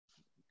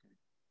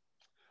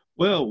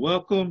Well,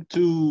 welcome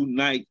to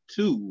night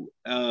two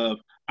of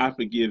I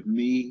Forgive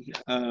Me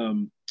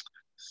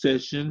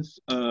sessions.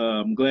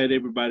 I'm glad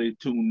everybody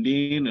tuned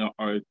in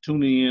or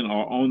tuning in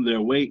or on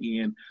their way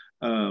in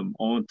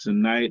on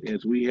tonight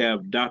as we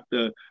have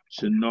Dr.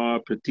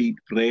 SHANAR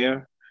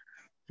Petit-FRERE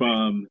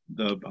from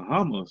the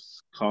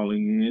Bahamas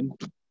calling in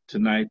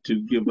tonight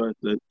to give us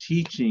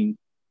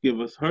give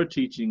us her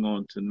teaching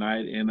on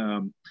tonight. And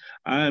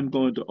I am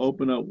going to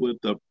open up with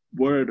a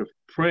word of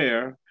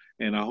prayer.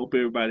 And I hope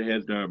everybody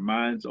has their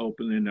minds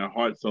open and their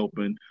hearts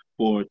open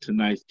for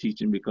tonight's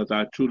teaching because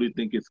I truly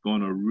think it's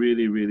going to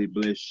really, really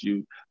bless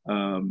you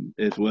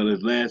as well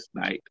as last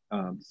night.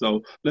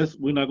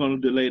 We're not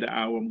going to delay the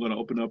hour. I'm going to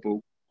open up a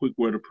quick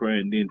word of prayer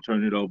and then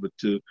turn it over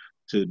to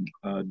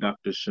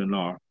Dr.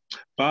 Shanar.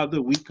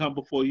 Father, we come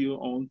before you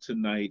on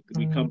tonight.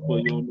 We come before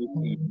you on this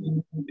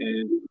evening.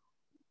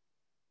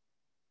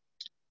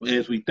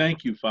 As we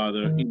thank you,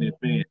 Father, in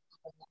advance.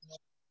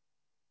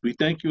 We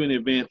thank you in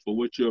advance for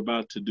what you're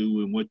about to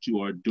do and what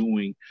you are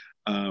doing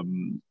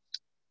um,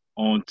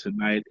 on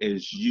tonight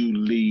as you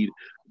lead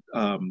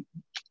um,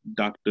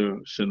 Dr.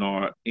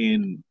 Shanar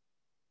in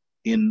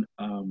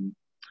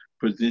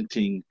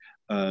presenting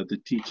the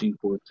teaching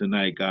for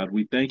tonight, God.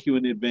 We thank you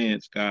in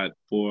advance, God,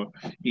 for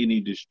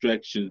any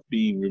distractions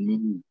being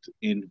removed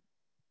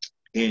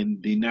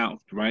and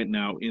denounced right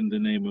now in the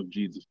name of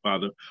Jesus,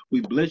 Father.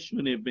 We bless you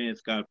in advance,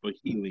 God, for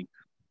healing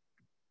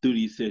through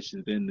these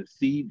sessions and the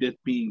seed that's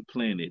being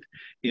planted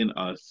in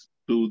us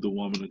through the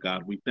woman of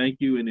God. We thank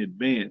you in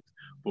advance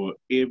for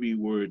every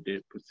word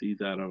that proceeds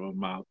out of our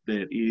mouth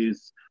that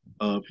is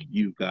of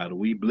you, God.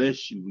 We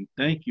bless you. We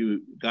thank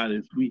you, God,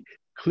 as we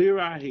clear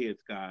our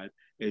heads, God,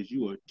 as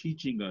you are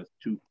teaching us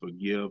to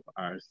forgive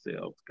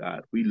ourselves,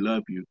 God. We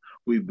love you.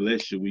 We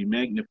bless you. We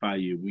magnify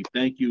you. We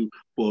thank you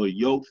for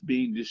yokes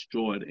being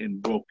destroyed and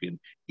broken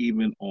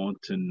even on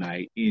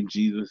tonight. In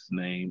Jesus'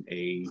 name,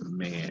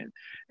 amen.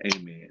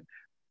 Amen.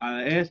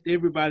 I asked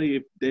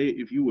everybody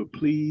if you would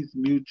please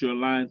mute your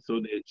line so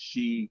that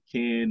she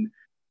can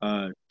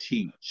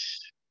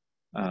teach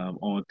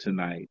on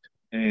tonight.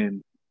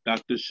 And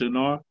Dr.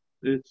 Shanar,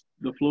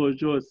 the floor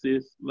is yours,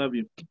 sis. Love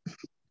you.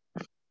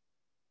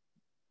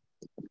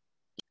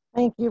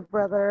 Thank you,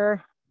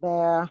 Brother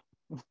Bear.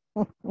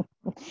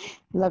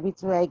 Love you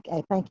too.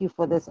 I thank you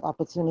for this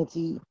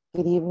opportunity.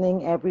 Good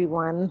evening,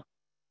 everyone.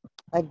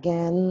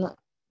 Again,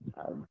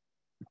 uh,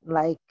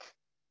 like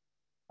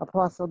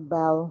Apostle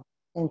Bell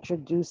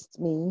introduced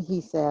me,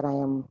 he said I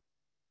am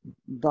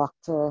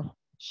Dr.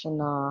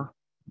 Shanar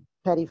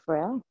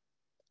Pettit-FRERE.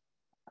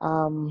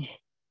 Um,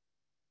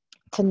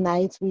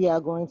 Tonight, we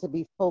are going to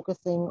be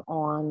focusing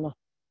on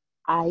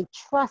I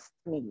Trust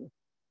Me.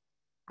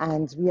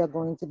 And we are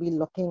going to be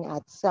looking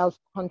at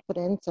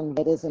self-confidence and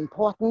it is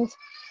important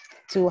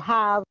to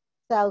have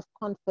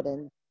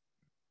self-confidence.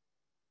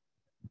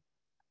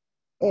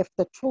 If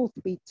the truth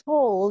be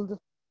told,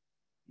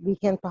 we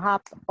can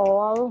perhaps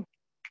all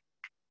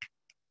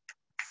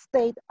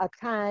state a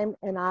time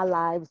in our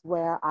lives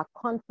where our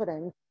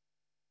confidence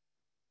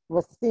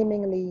was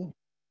seemingly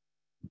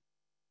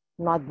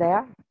not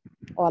there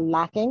or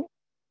lacking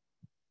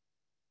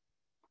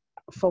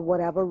for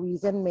whatever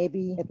reason.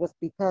 Maybe it was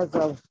because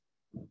of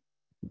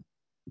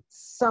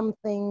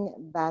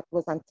something that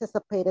was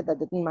anticipated that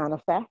didn't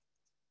manifest,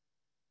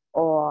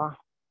 or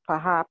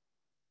perhaps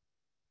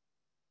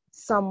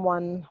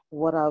someone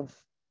would have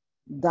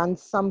done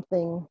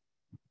something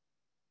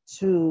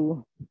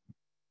to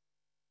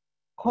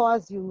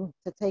cause you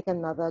to take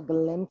another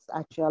glimpse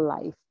at your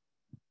life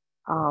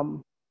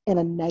in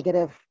a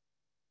negative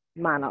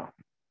manner.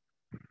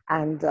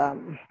 And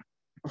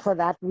for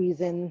that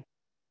reason,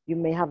 you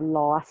may have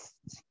lost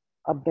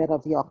a bit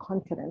of your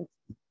confidence.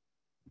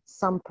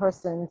 Some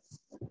persons,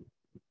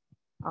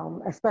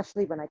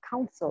 especially when I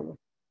counsel,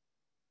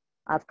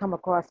 I've come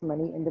across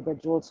many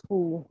individuals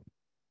who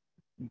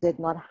did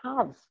not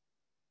have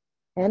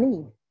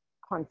any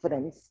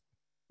confidence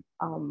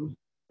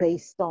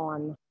based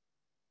on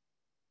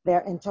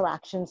their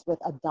interactions with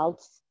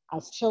adults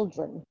as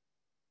children.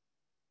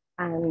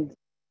 And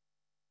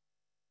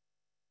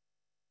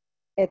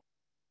it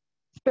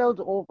spilled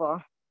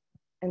over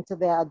into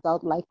their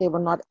adult life. They were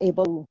not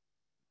able to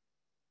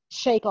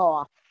shake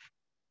off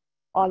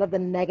all of the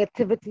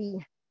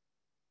negativity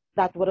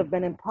that would have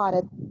been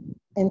imparted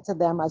into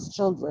them as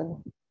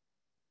children.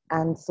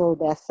 And so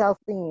their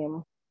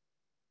self-esteem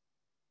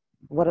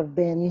would have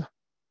been,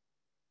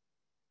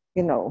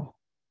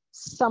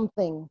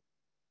 something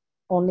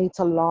only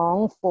to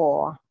long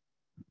for,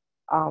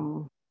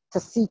 to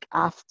seek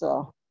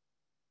after,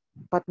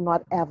 but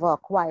not ever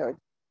acquired.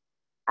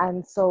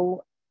 And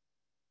so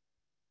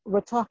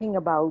we're talking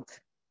about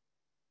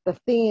the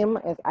theme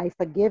is I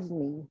forgive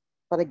me.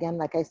 But again,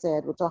 like I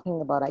said, we're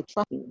talking about I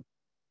trust me.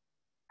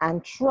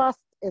 And trust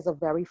is a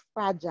very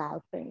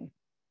fragile thing,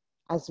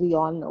 as we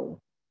all know.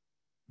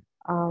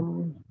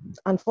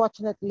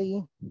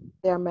 Unfortunately,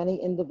 there are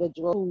many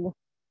individuals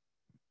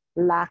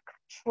who lack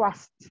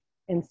trust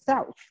in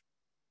self.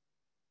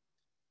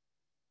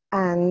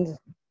 And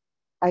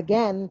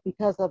again,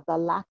 because of the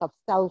lack of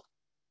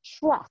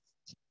self-trust,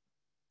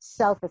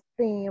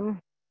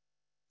 self-esteem,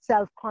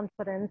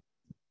 self-confidence,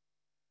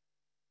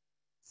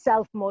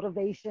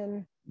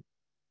 self-motivation,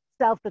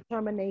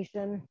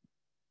 self-determination.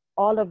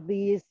 All of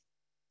these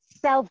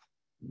self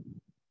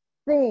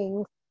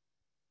things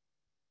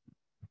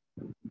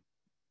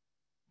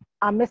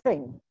are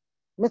missing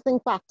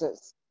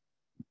factors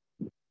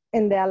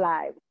in their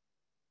lives.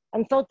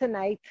 And so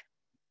tonight,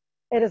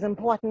 it is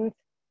important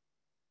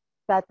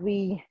that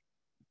we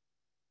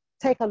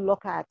take a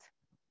look at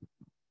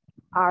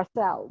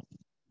ourselves,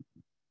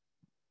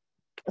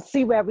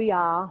 see where we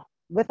are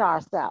with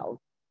ourselves.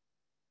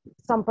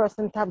 Some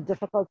persons have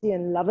difficulty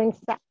in loving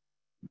sex.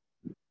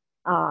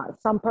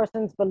 Some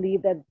persons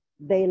believe that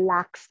they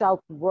lack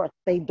self-worth.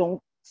 They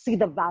don't see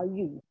the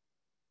value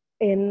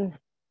in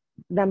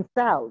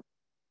themselves.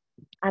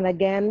 And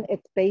again,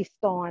 it's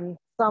based on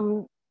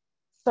some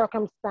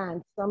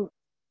circumstance, some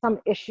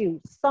issue,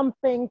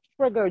 something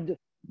triggered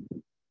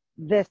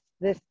this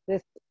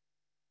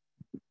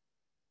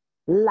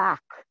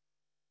lack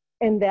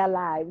in their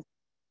lives,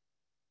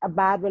 a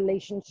bad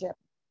relationship,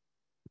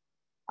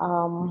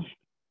 the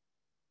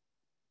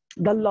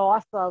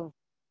loss of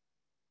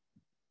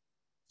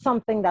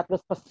something that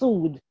was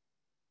pursued,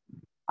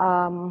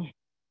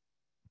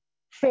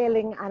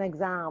 failing an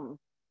exam.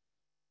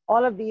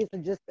 All of these are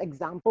just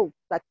examples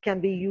that can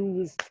be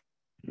used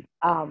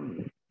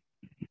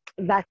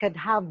that could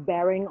have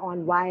bearing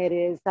on why it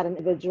is that an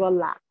individual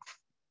lacks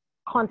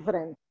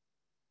confidence.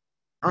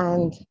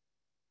 And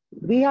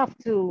we have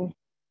to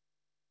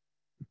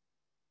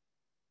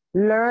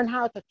learn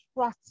how to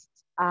trust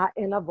our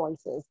inner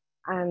voices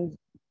and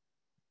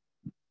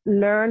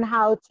learn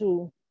how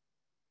to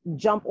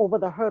jump over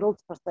the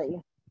hurdles, per se,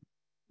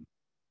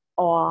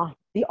 or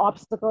the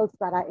obstacles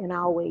that are in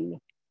our way,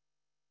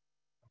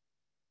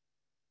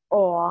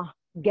 or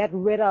get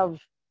rid of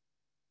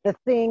the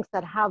things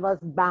that have us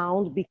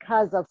bound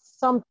because of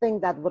something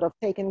that would have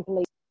taken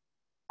place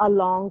a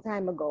long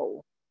time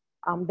ago.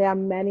 There are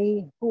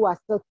many who are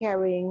still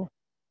carrying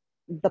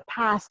the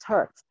past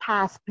hurts,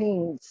 past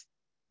pains,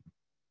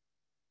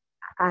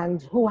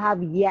 and who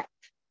have yet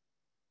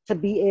to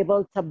be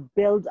able to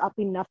build up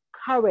enough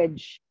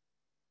courage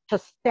to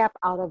step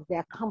out of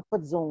their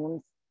comfort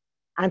zones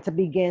and to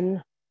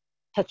begin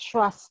to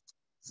trust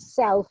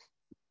self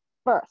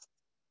first.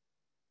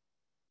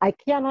 I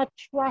cannot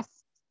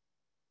trust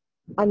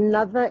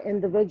another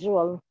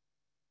individual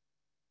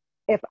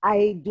if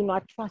I do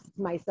not trust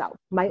myself,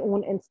 my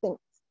own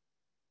instincts.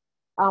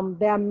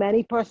 There are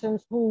many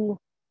persons who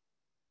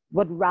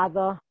would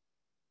rather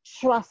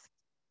trust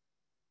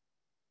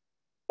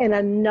in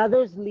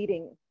another's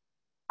leading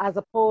as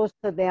opposed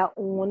to their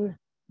own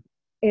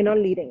inner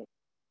leading.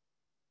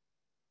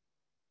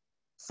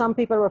 Some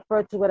people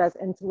refer to it as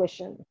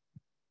intuition.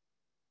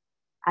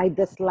 I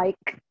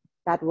dislike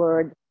that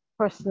word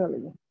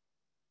personally.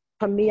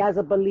 For me as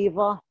a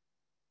believer,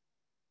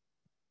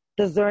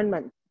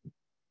 discernment.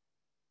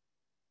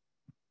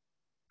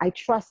 I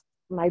trust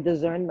my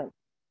discernment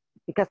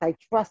because I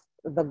trust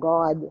the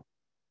God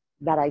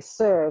that I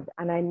serve,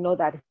 and I know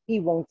that He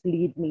won't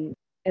lead me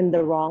in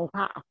the wrong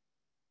path.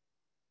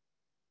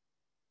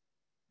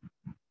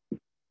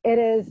 It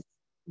is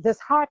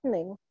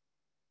disheartening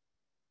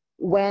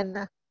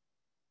when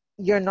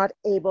you're not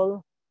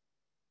able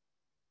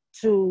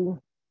to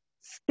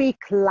speak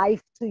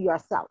life to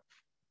yourself.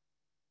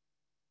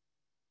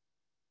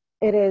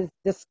 It is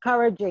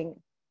discouraging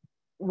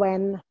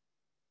when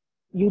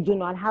you do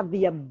not have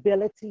the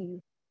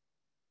ability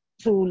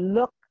to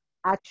look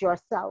at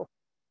yourself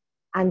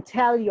and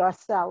tell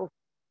yourself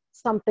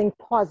something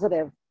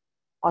positive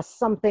or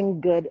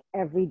something good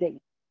every day.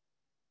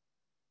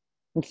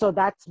 And so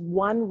that's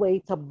one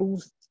way to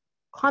boost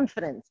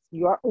confidence,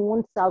 your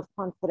own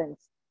self-confidence.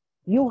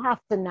 You have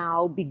to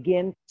now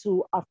begin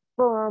to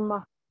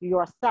affirm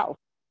yourself.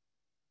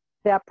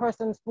 There are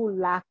persons who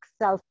lack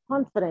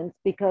self-confidence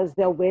because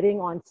they're waiting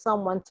on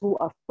someone to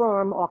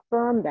affirm or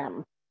affirm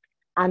them.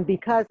 And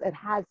because it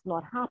has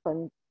not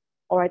happened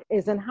or it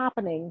isn't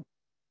happening,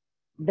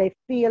 they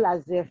feel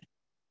as if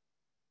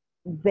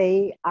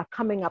they are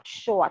coming up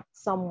short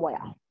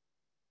somewhere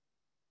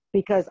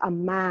because a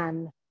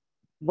man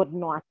would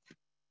not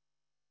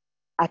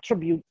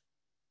attribute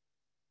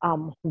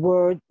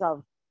words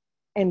of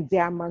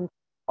endearment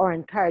or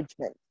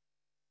encouragement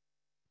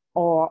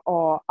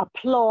or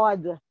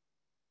applaud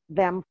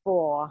them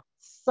for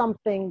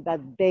something that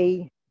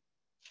they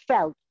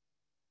felt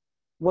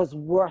was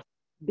worth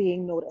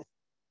being noticed,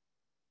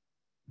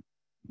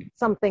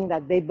 something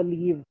that they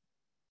believe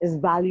is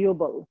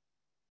valuable,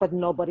 but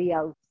nobody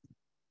else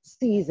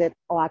sees it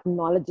or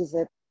acknowledges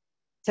it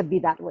to be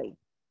that way.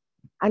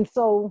 And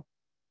so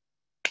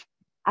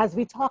as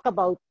we talk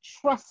about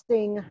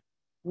trusting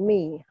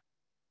me,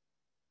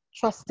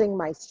 trusting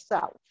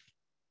myself,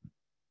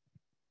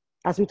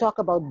 as we talk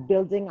about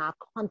building our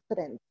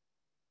confidence,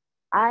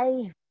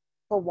 I,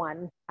 for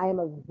one, I am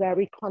a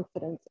very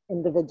confident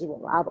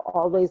individual. I've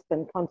always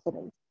been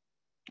confident.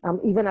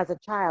 Even as a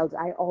child,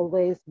 I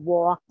always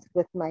walked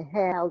with my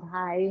head held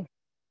high.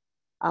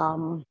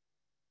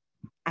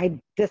 I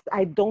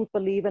don't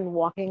believe in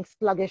walking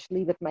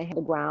sluggishly with my head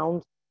on the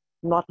ground,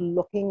 not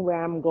looking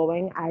where I'm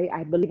going.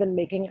 I believe in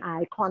making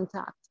eye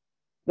contact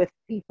with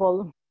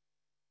people.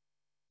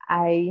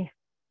 I'm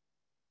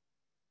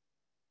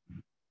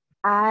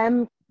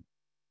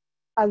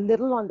a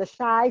little on the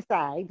shy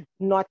side,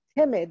 not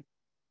timid.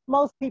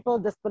 Most people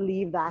just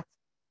believe that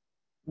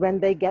when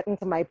they get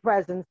into my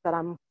presence that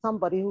I'm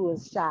somebody who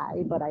is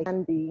shy, but I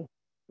can be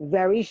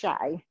very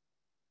shy.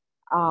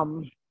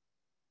 Um,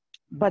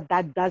 but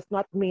that does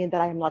not mean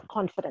that I am not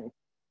confident.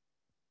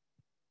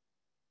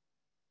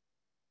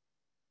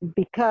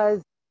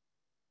 Because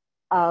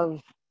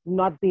of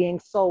not being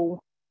so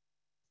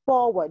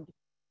forward,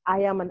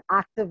 I am an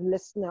active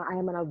listener, I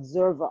am an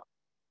observer.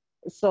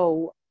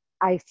 So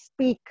I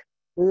speak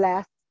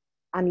less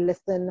and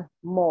listen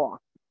more.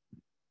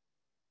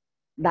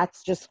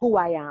 That's just who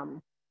I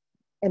am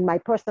in my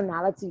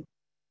personality.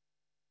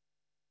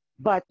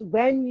 But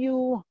when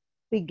you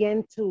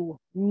begin to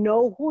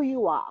know who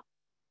you are,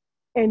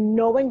 and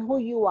knowing who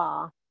you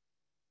are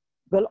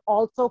will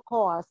also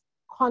cause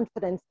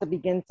confidence to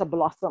begin to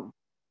blossom.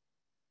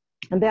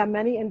 And there are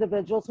many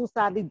individuals who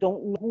sadly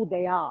don't know who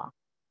they are.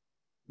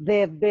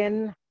 They've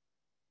been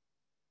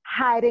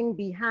hiding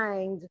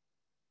behind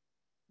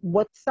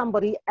what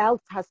somebody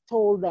else has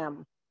told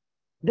them.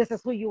 This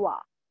is who you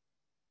are.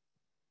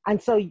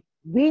 And so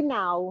we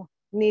now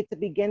need to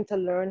begin to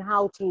learn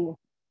how to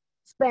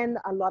spend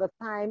a lot of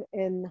time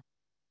in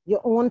your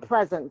own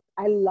presence.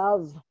 I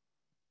love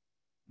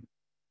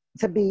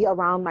to be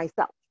around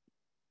myself.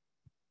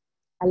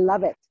 I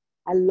love it.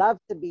 I love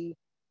to be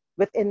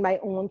within my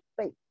own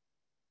space.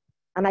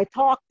 And I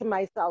talk to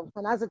myself.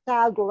 And as a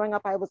child growing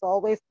up, I was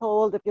always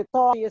told, if you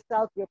talk to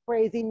yourself, you're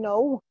crazy.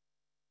 No,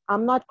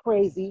 I'm not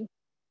crazy.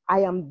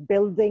 I am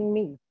building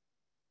me.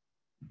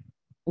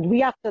 We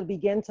have to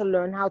begin to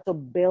learn how to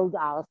build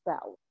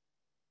ourselves.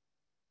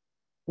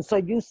 So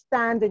you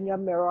stand in your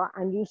mirror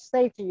and you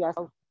say to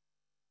yourself,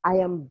 I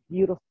am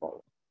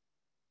beautiful.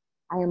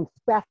 I am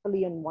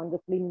fearfully and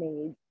wonderfully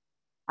made.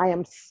 I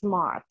am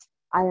smart.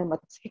 I am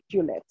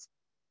articulate.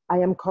 I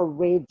am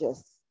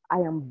courageous. I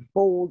am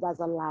bold as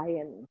a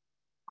lion.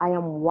 I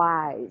am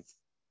wise.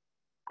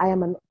 I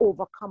am an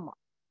overcomer.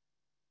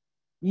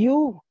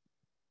 You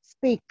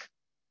speak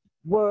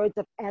words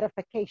of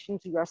edification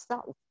to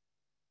yourself.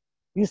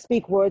 You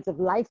speak words of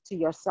life to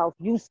yourself.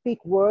 You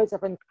speak words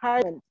of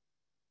encouragement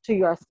to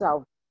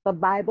yourself. The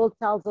Bible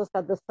tells us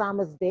that the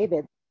psalmist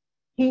David,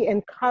 he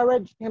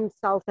encouraged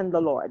himself in the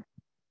Lord.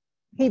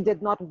 He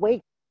did not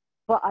wait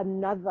for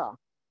another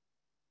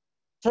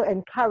to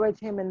encourage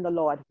him in the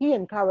Lord. He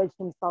encouraged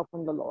himself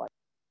in the Lord.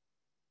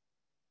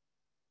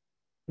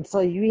 And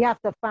so you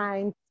have to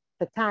find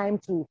the time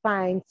to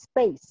find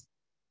space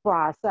for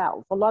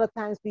ourselves. A lot of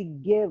times we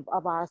give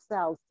of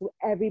ourselves to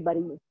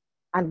everybody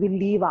and we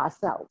leave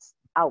ourselves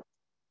out.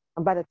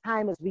 And by the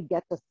time as we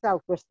get to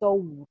self, we're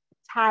so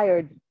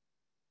tired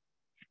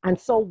and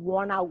so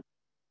worn out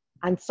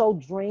and so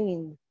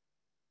drained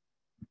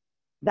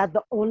that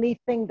the only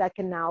thing that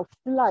can now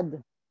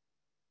flood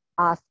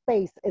our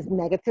space is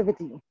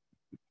negativity,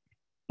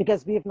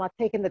 because we have not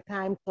taken the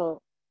time to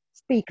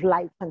speak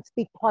life and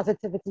speak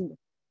positivity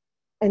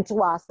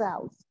into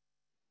ourselves.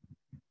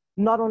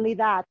 Not only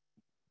that,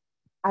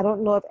 I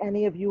don't know if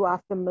any of you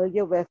are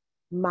familiar with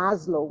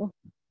Maslow.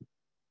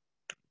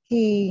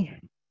 He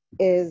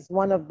is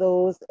one of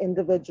those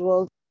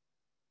individuals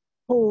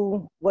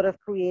who would have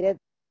created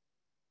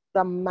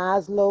the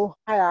Maslow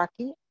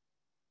hierarchy.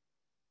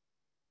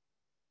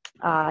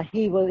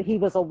 He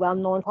was a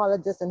well-known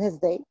psychologist in his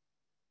day,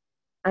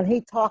 and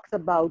he talks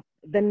about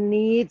the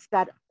needs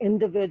that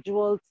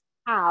individuals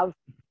have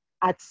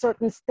at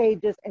certain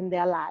stages in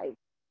their lives.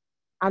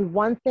 And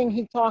one thing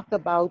he talked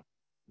about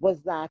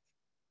was that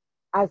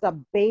as a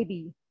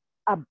baby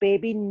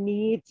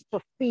needs to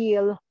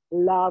feel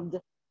loved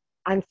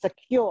and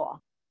secure,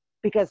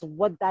 because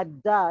what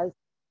that does,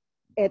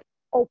 it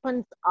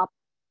opens up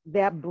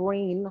their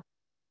brain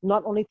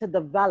not only to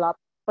develop,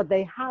 but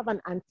they have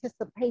an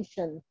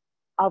anticipation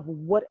of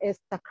what is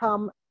to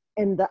come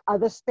in the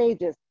other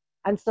stages.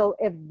 And so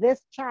if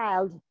this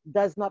child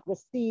does not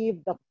receive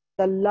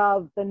the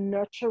love, the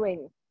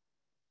nurturing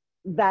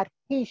that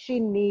she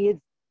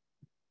needs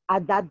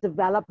at that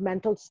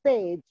developmental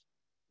stage,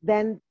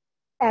 then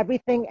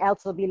everything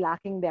else will be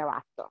lacking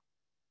thereafter.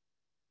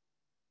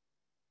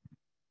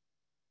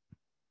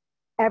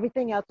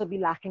 Everything else will be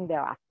lacking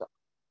thereafter.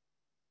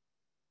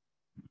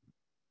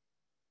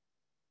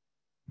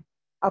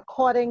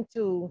 According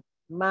to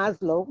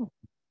Maslow,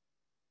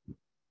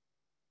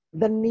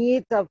 the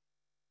needs of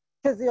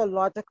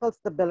physiological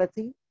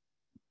stability,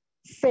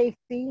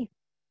 safety,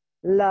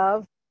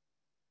 love,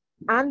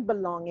 and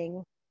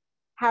belonging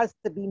has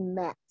to be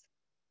met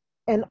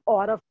in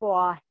order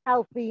for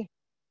healthy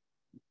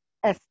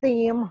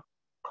esteem,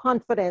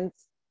 confidence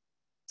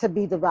to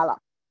be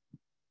developed.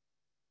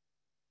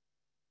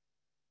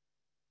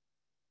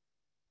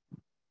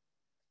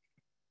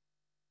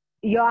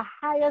 Your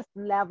highest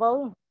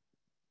level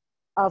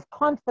of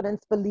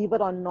confidence, believe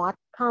it or not,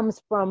 comes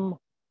from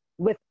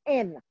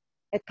within.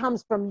 It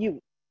comes from you.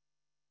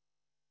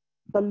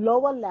 The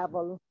lower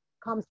level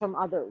comes from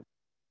others.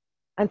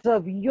 And so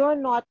if you're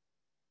not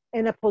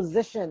in a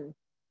position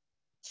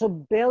to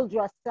build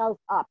yourself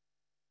up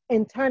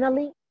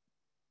internally,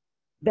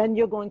 then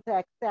you're going to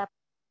accept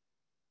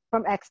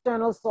from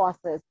external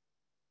sources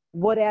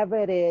whatever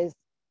it is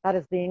that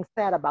is being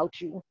said about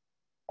you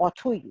or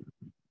to you.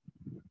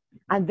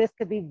 And this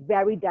could be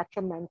very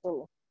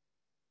detrimental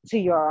to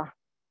your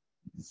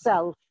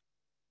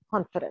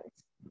self-confidence.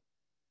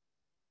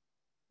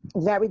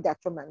 Very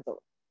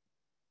detrimental.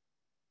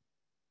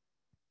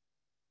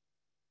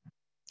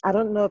 I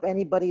don't know if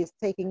anybody is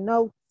taking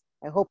notes.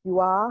 I hope you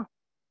are,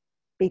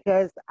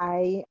 because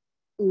I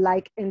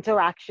like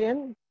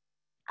interaction.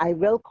 I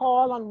will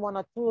call on one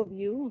or two of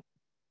you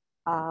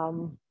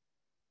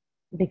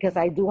because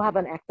I do have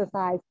an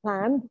exercise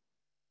planned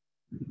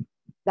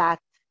that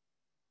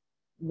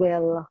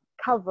will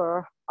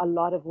cover a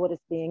lot of what is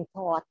being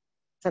taught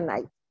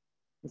tonight.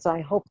 So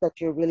I hope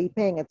that you're really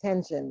paying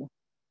attention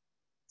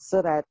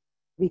so that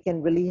we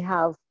can really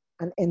have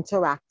an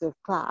interactive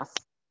class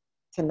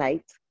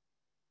tonight.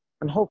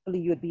 And hopefully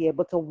you'd be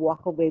able to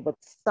walk away with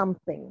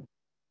something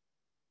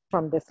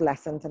from this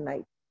lesson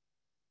tonight.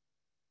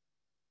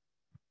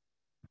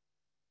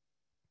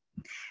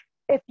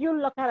 If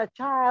you look at a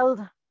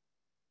child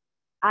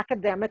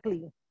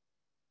academically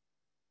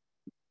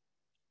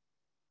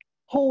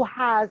who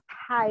has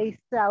high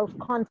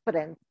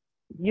self-confidence,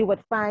 you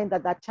would find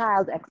that that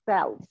child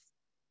excels.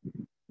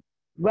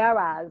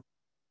 Whereas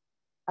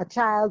a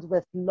child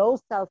with low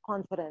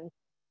self-confidence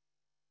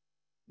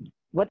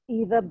would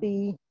either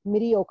be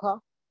mediocre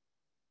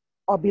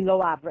or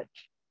below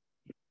average.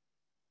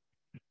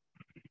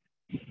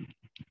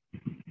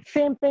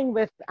 Same thing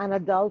with an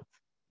adult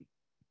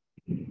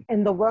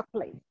in the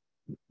workplace.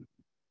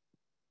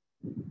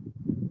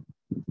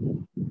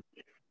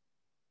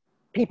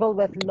 People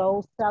with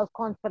low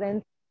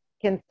self-confidence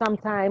can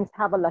sometimes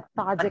have a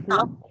lethargic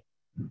look,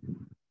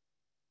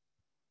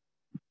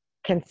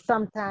 can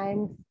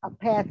sometimes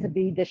appear to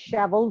be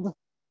disheveled,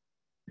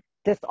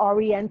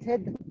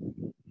 disoriented,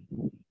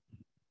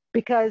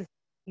 because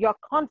your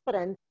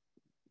confidence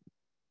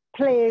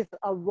plays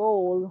a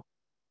role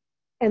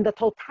in the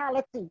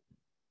totality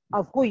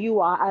of who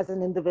you are as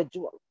an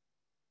individual.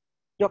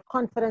 Your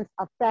confidence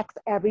affects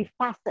every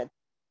facet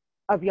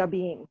of your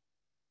being.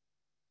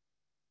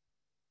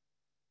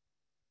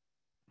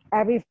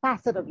 Every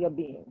facet of your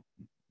being.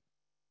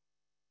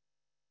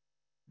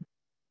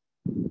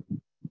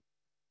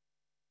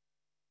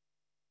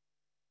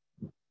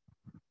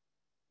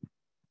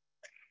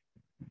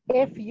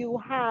 If you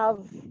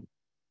have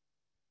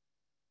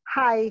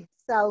high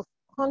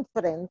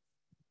self-confidence,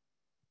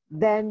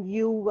 then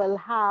you will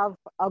have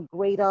a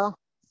greater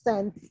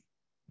sense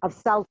of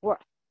self-worth.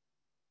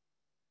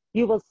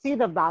 You will see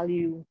the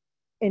value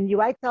in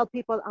you. I tell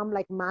people I'm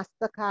like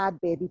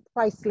MasterCard, baby,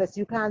 priceless.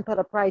 You can't put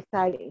a price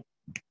tag.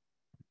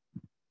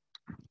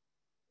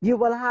 You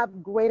will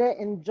have greater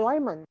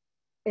enjoyment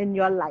in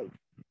your life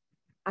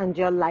and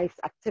your life's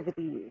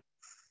activities.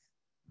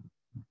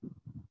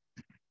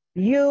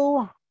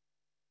 You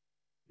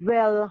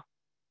will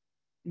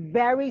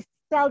very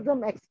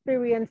seldom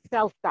experience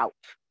self-doubt.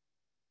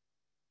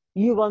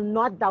 You will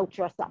not doubt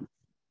yourself.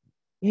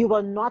 You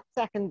will not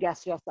second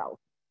guess yourself.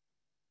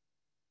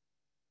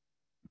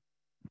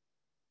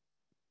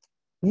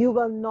 You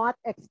will not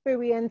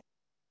experience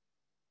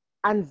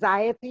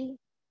anxiety,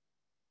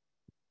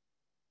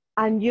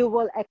 and you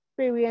will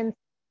experience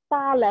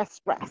far less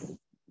stress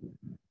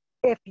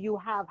if you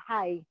have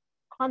high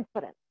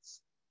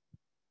confidence.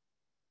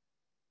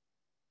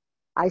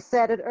 I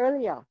said it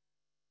earlier.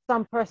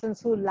 Some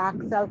persons who lack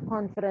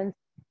self-confidence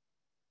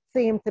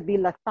seem to be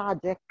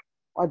lethargic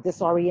or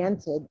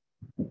disoriented.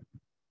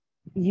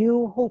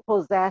 You who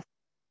possess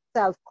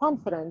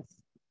self-confidence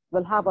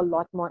will have a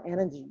lot more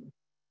energy,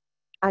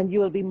 and you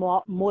will be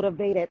more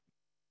motivated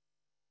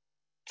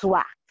to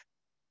act.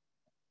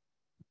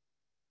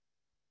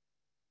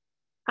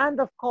 And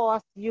of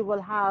course, you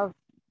will have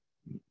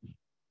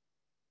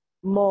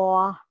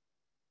more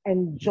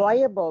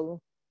enjoyable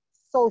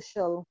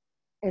social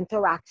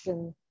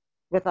interaction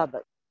with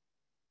others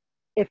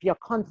if your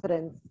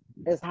confidence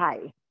is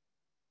high.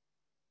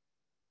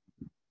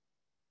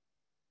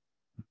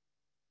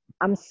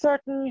 I'm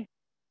certain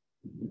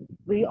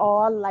we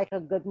all like a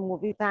good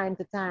movie time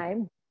to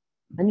time,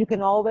 and you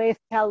can always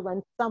tell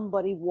when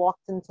somebody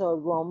walks into a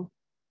room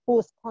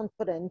whose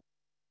confidence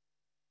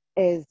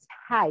is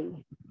high.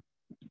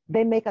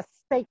 They make a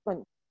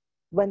statement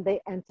when they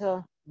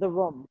enter the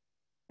room.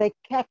 They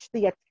catch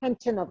the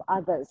attention of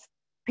others.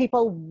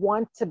 People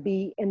want to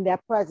be in their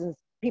presence.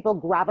 People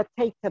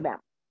gravitate to them.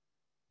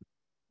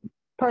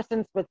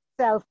 Persons with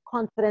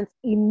self-confidence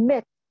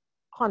emit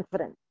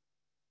confidence.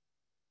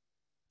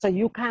 So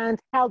you can't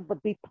help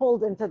but be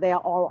pulled into their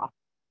aura.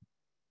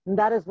 And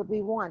that is what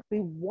we want. We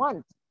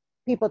want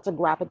people to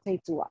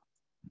gravitate to us.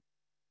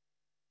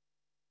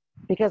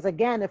 Because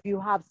again, if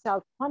you have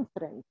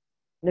self-confidence,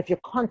 and if you're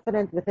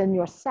confident within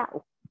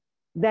yourself,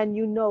 then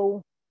you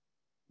know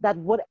that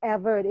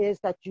whatever it is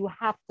that you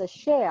have to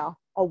share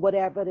or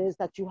whatever it is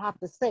that you have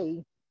to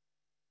say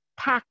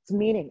packed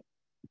meaning,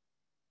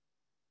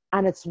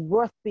 and it's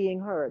worth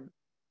being heard,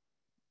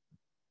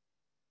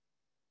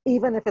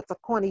 even if it's a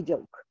corny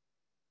joke.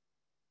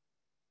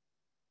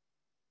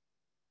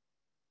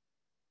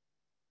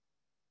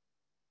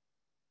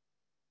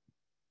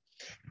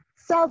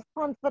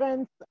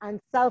 Self-confidence and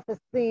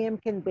self-esteem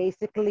can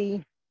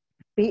basically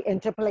be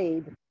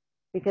interplayed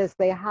because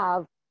they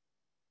have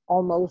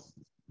almost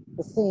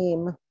the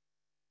same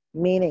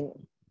meaning.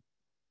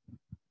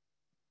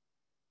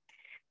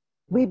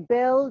 We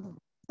build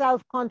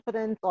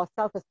self-confidence or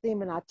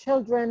self-esteem in our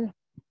children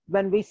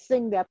when we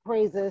sing their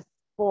praises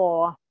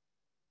for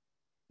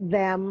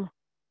them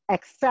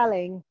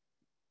excelling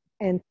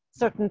in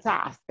certain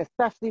tasks,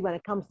 especially when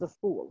it comes to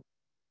school.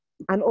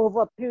 And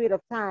over a period of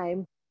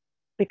time,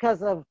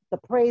 because of the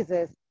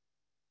praises,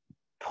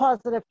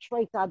 positive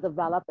traits are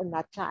developed in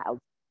that child.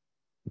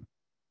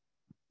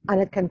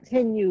 And it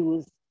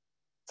continues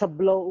to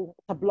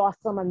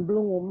blossom and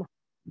bloom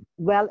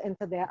well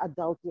into their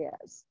adult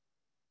years.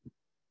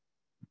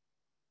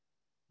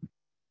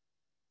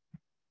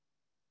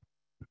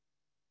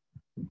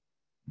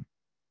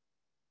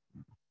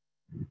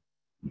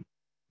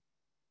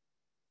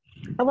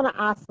 I want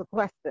to ask a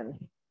question.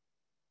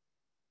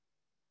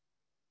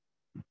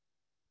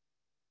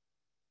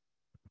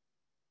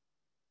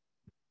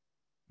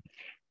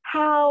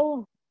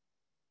 How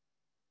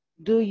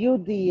do you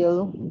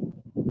deal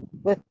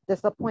with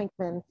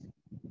disappointment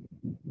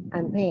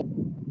and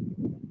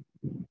pain?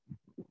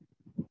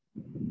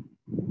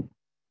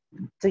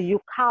 Do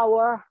you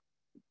cower,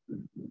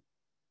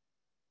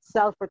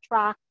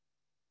 self-retract?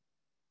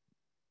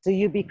 Do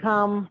you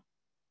become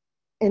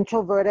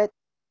introverted?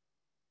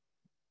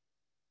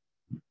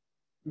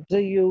 Do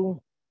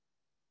you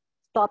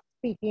stop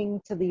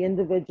speaking to the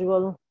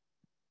individual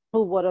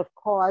who would have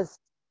caused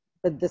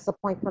the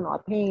disappointment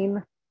or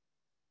pain?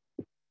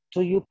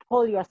 Do you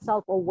pull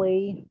yourself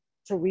away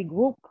to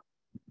regroup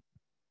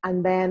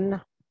and then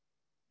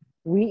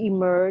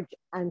re-emerge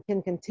and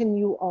can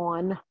continue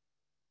on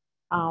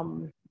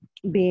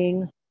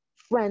being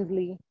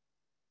friendly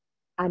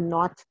and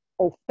not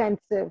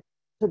offensive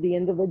to the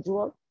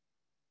individual?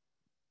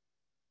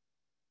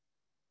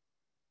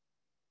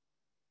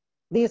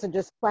 These are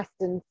just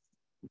questions.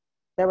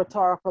 They're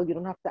rhetorical. You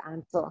don't have to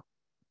answer.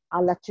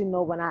 I'll let you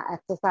know when our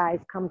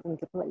exercise comes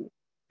into play.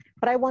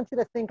 But I want you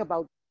to think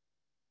about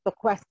the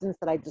questions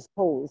that I just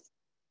posed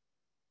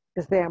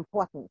because they're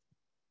important.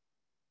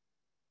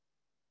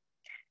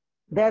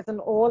 There's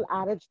an old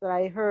adage that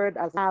I heard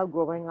as a child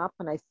growing up,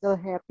 and I still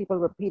hear people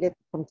repeat it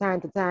from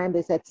time to time.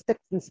 They said,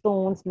 sticks and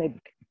stones may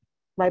break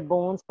my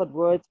bones, but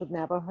words would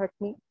never hurt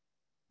me.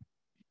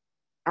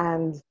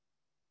 And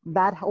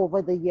that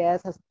over the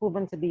years has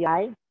proven to be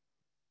right,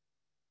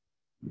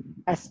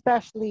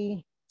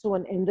 especially to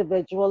an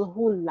individual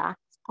who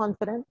lacks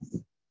confidence,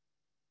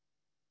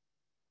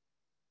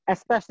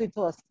 especially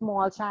to a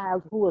small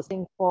child who is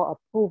looking for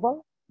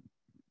approval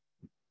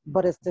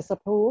but is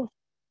disapproved.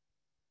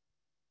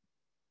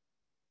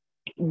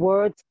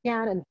 Words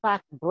can, in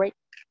fact, break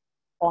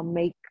or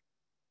make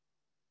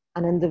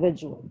an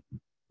individual.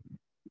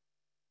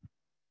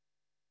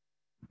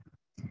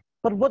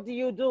 But what do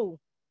you do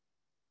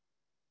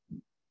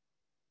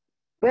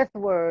with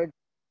words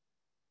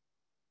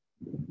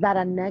that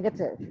are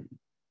negative?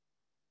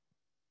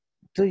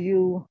 Do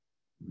you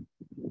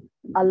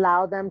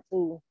allow them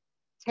to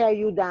tear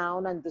you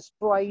down and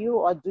destroy you,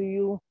 or do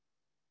you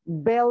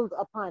build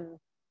upon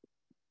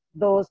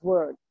those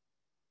words?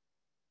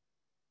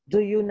 Do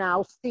you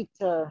now seek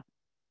to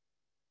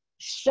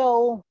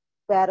show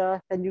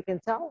better than you can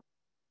tell?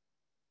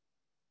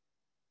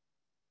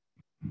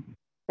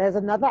 There's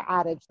another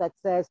adage that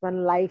says,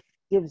 when life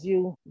gives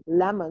you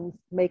lemons,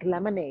 make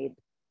lemonade.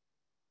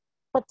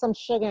 Put some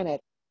sugar in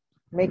it,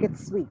 make it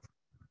sweet.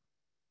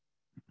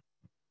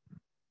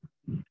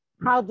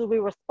 How do we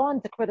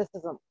respond to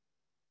criticism?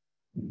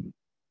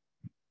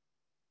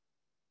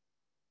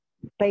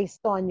 Based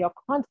on your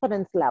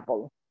confidence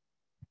level,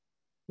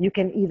 you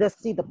can either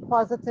see the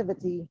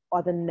positivity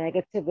or the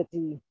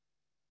negativity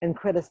in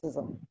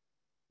criticism.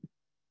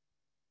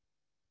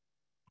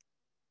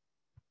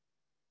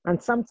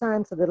 And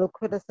sometimes a little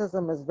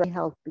criticism is very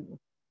healthy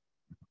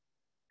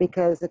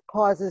because it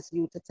causes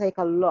you to take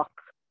a look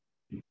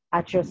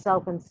at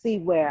yourself and see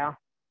where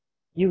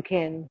you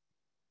can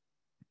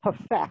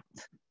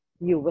perfect.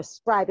 You were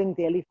striving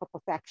daily for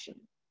perfection.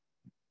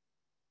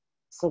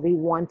 So we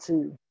want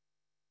to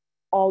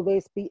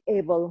always be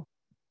able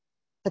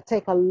to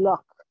take a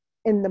look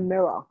in the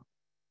mirror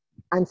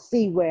and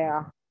see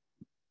where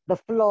the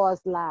flaws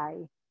lie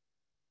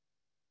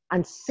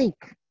and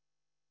seek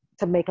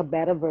to make a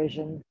better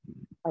version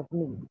of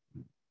me.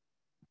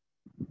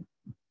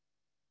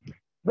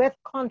 With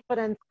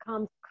confidence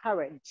comes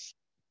courage.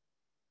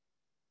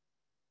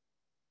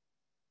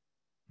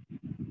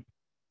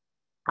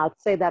 I'll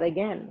say that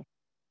again.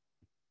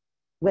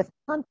 With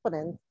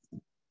confidence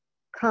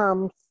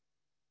comes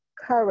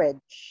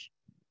courage.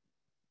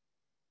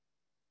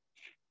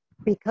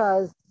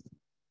 Because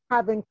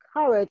having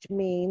courage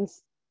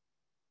means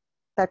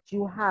that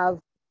you have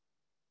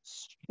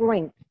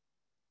strength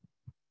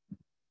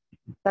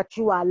that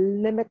you are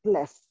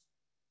limitless,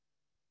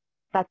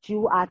 that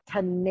you are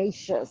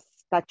tenacious,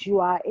 that you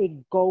are a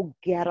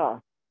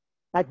go-getter,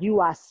 that you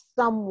are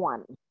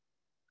someone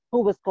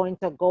who is going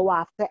to go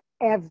after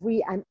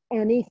every and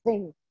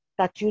anything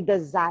that you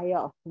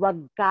desire,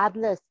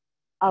 regardless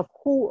of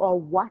who or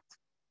what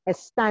is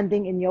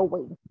standing in your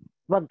way,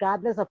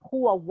 regardless of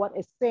who or what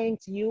is saying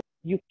to you,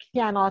 you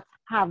cannot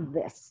have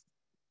this,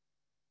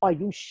 or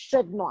you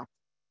should not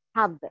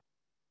have this.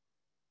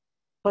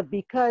 But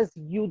because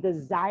you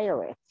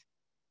desire it,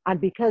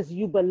 and because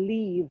you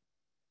believe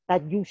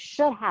that you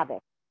should have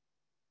it,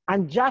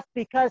 and just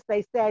because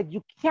they said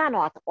you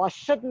cannot or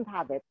shouldn't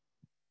have it,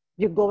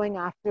 you're going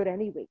after it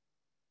anyway.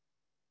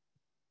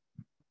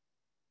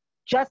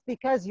 Just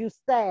because you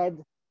said,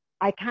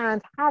 I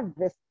can't have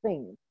this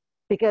thing,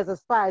 because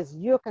as far as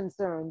you're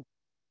concerned,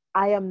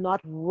 I am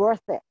not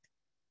worth it.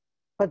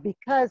 But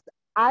because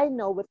I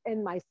know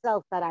within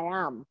myself that I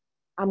am,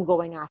 I'm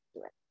going after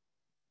it.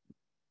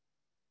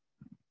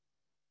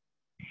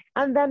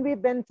 And then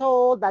we've been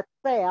told that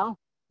fair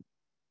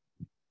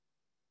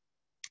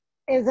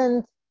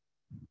isn't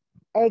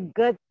a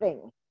good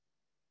thing.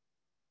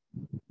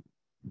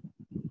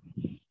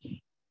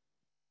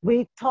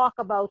 We talk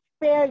about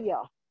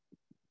failure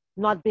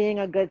not being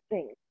a good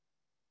thing.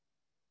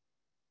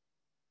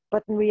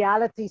 But in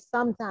reality,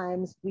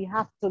 sometimes we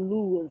have to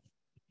lose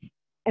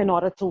in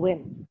order to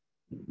win.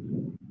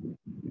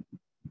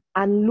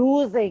 And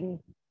losing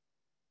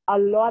a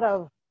lot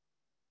of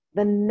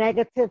the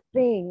negative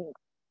things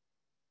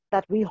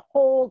that we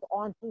hold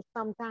on to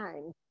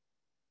sometimes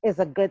is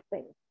a good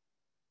thing.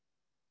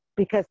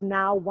 Because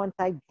now once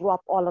I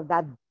drop all of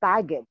that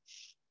baggage,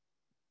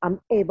 I'm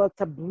able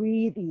to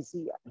breathe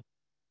easier.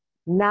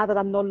 Now that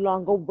I'm no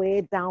longer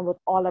weighed down with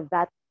all of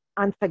that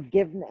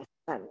unforgiveness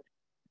and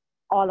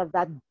all of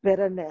that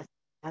bitterness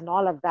and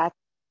all of that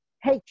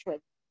hatred,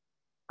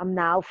 I'm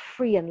now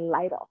free and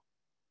lighter.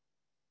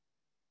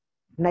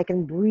 And I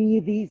can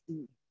breathe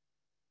easy.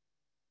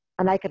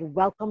 And I can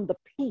welcome the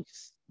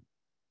peace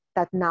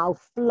that now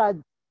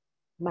floods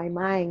my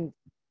mind,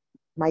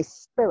 my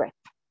spirit.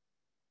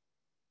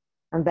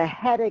 And the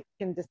headache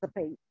can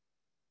dissipate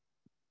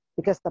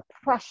because the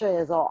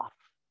pressure is off.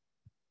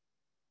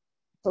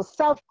 So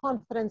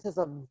self-confidence is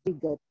a very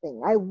good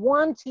thing. I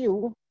want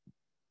you,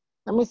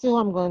 let me see who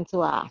I'm going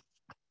to ask.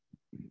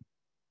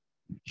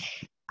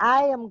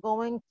 I am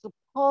going to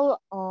pull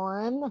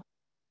on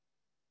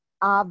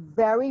our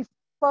very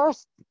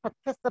first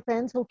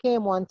participant who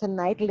came on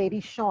tonight,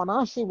 Lady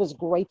Shauna. She was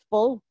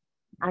grateful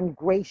and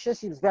gracious.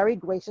 She was very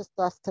gracious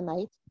to us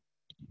tonight.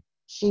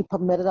 She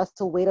permitted us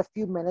to wait a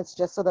few minutes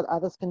just so that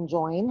others can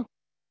join.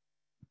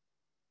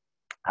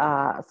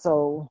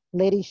 So,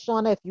 Lady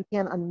Shauna, if you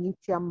can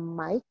unmute your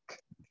mic,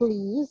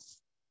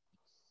 please.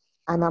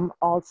 And I'm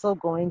also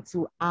going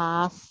to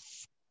ask,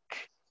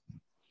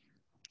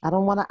 I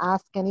don't want to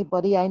ask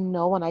anybody I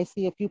know, and I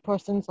see a few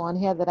persons on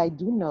here that I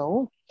do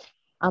know.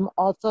 I'm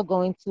also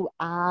going to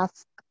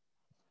ask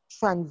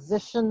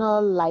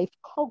Transitional Life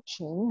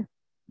Coaching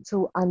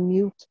to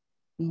unmute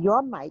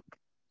your mic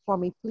for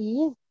me,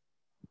 please,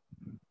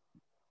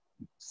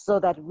 so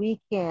that we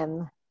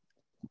can,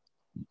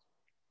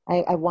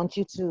 I want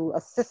you to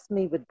assist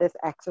me with this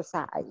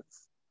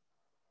exercise.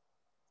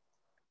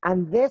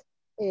 And this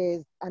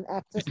is an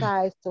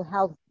exercise to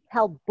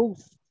help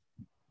boost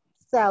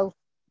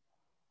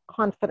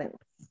self-confidence.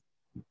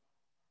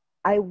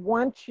 I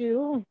want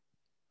you,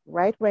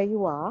 right where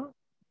you are,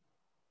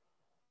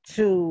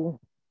 to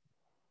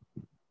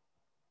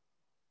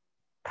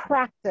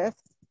practice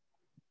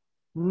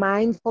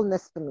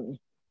mindfulness for me.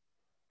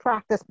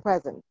 Practice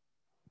present.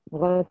 I'm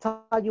going to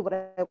tell you what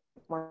I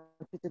want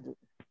you to do.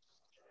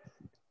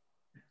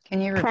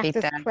 Can you repeat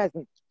Practice that?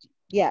 present.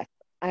 Yes.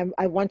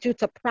 I want you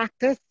to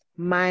practice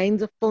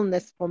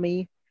mindfulness for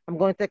me. I'm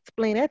going to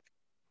explain it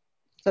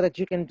so that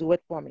you can do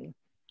it for me.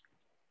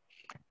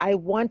 I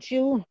want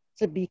you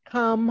to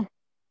become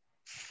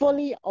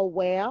fully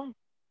aware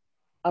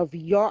of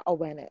your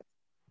awareness.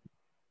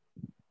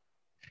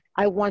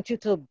 I want you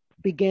to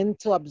begin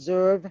to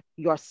observe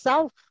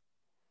yourself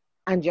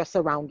and your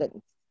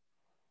surroundings.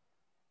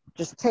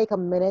 Just take a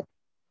minute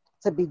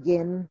to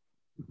begin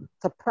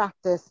to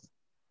practice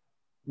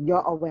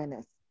your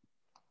awareness.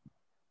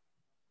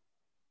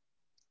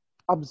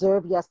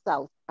 Observe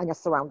yourself and your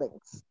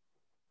surroundings.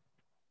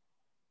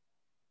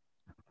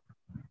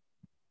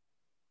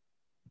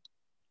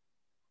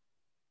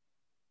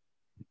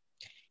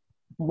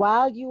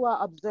 While you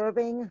are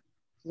observing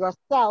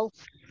yourself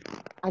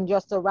and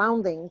your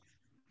surroundings,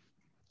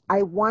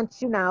 I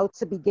want you now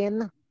to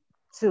begin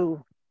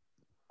to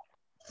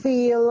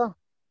feel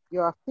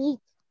your feet,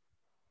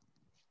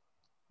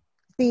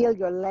 feel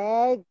your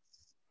legs,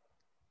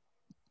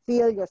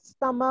 feel your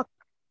stomach,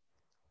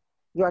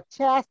 your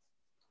chest,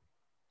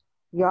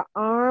 your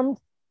arms,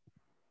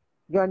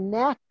 your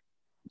neck,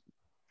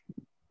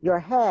 your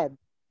head.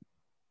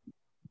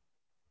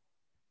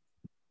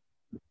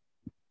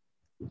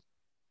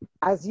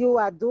 As you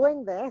are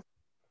doing this,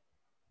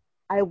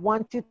 I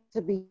want you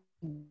to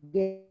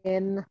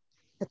begin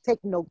to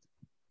take note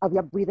of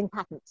your breathing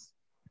patterns.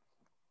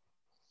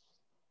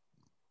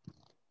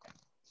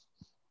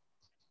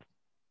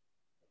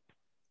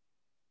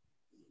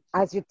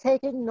 As you're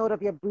taking note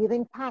of your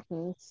breathing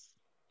patterns,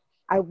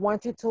 I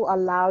want you to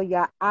allow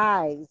your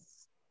eyes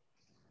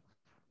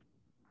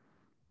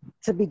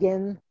to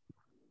begin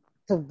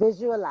to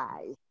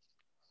visualize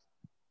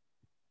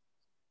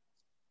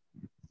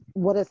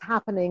what is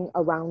happening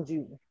around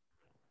you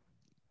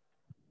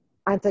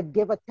and to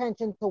give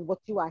attention to what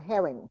you are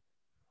hearing,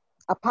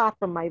 apart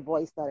from my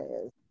voice, that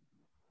is.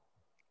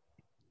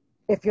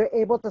 If you're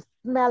able to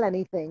smell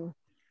anything,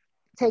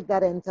 take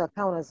that into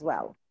account as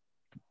well.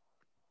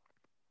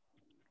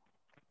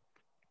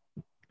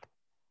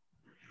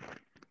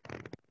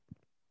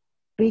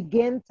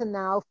 Begin to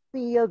now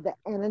feel the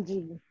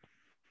energy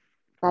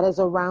that is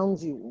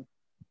around you.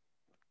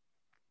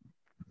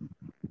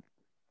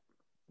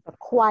 The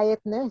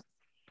quietness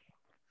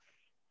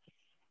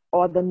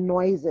or the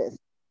noises.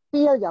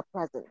 Feel your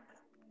presence.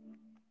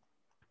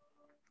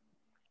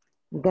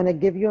 I'm going to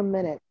give you a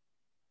minute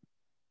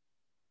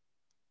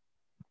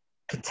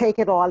to take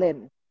it all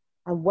in.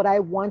 And what I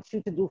want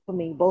you to do for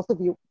me, both of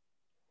you,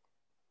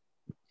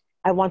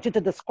 I want you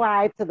to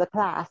describe to the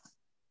class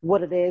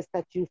what it is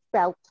that you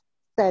felt,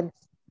 sensed,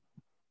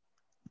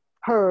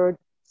 heard,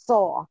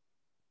 saw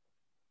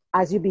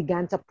as you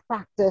began to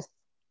practice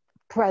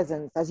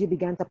presence, as you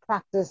began to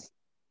practice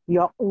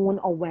your own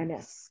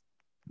awareness.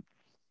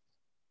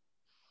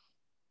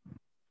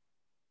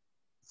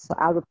 So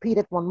I'll repeat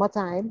it one more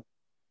time.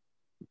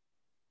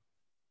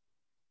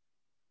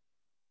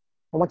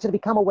 I want you to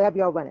become aware of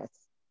your awareness.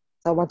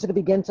 So I want you to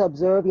begin to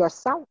observe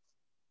yourself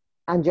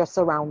and your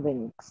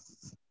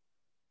surroundings.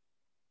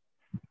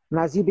 And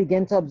as you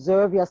begin to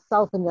observe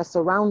yourself and your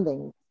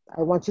surroundings,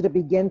 I want you to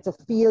begin to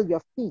feel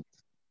your feet,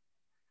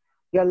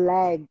 your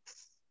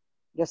legs,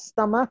 your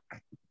stomach,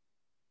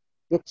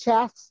 your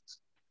chest,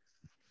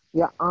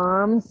 your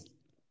arms,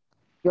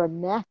 your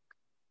neck,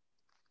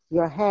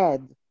 your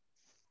head.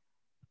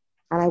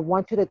 And I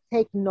want you to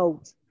take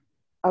note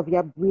of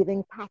your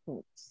breathing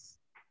patterns.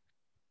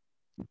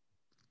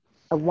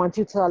 I want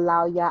you to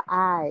allow your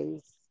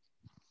eyes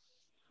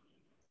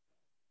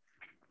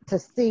to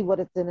see what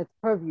is in its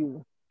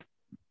purview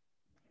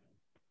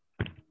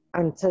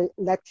and to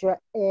let your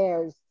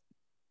ears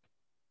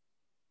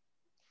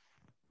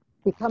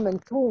become in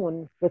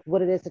tune with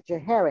what it is that you're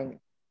hearing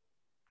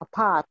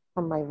apart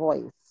from my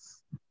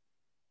voice.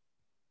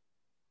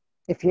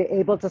 If you're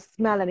able to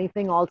smell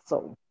anything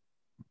also,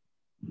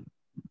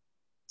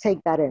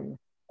 take that in.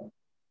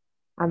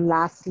 And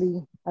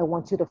lastly, I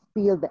want you to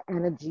feel the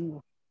energy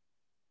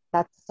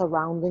that's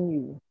surrounding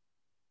you,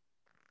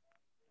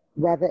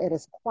 whether it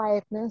is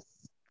quietness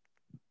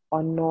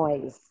or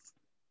noise.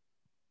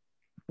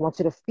 I want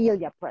you to feel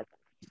your presence.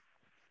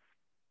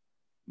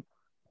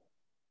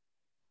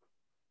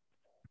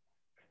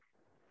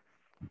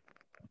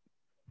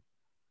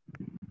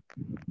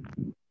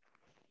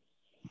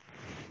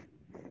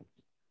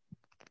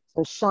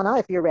 So Shana,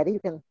 if you're ready, you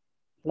can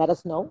let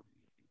us know.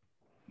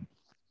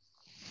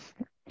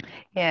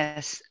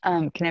 Yes.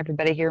 Can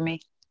everybody hear me?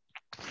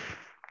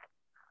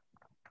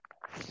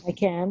 I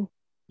can.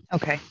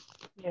 Okay.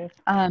 Yes.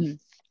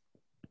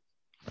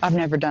 I've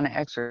never done an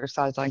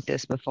exercise like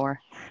this before,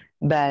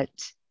 but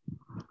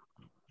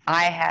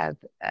I have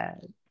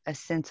a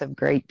sense of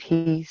great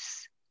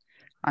peace.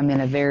 I'm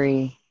in a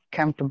very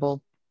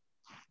comfortable,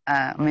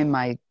 I'm in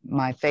my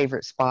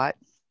favorite spot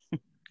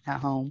at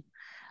home.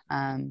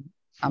 I'm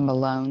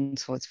alone,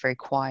 so it's very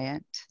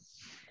quiet.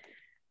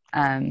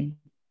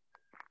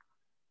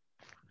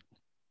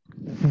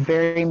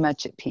 Very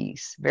much at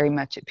peace, very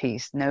much at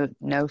peace.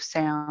 No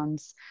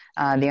sounds.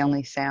 The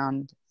only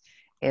sound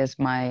is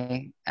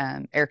my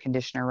air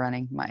conditioner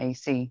running, my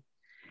AC,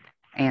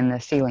 and the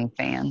ceiling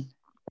fan.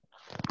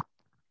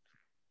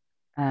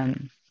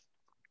 I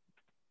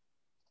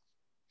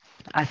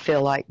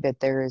feel like that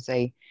there is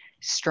a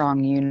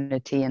strong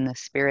unity in the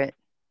spirit,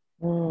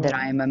 that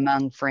I am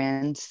among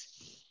friends.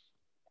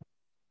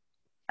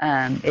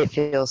 It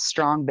feels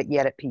strong, but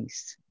yet at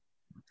peace.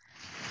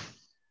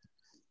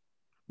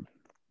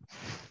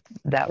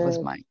 That was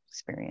my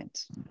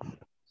experience.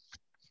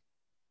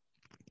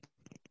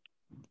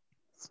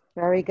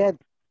 Very good.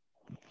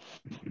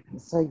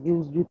 So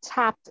you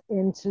tapped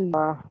into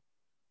your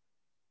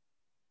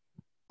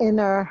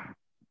inner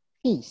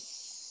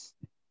peace.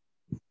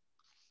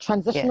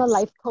 Transitional Yes.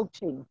 life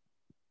coaching.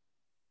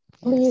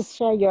 Please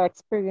share your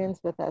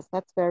experience with us.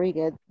 That's very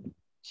good,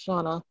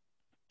 Shauna.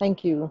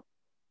 Thank you.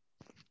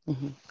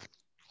 Mm-hmm.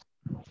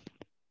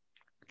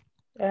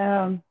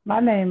 My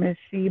name is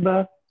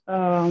Sheba.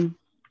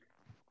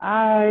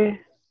 I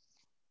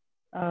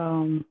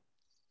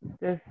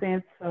just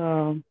sense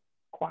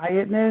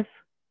quietness.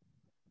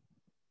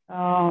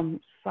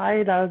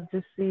 Sight, I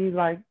just see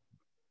like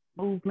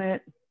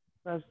movement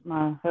because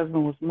my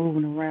husband was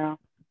moving around.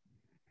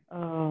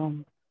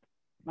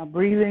 My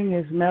breathing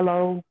is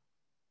mellow,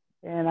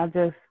 and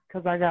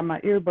because I got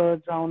my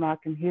earbuds on, I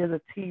can hear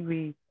the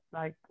TV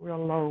like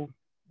real low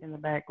in the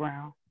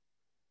background.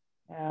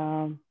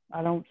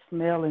 I don't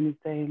smell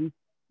anything.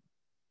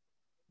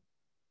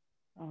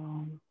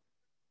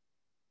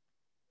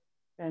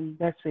 And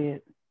that's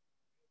it.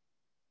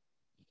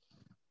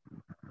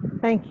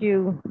 Thank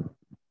you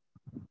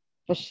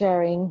for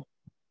sharing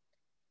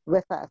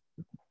with us.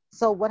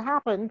 So what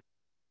happened,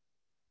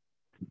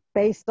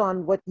 based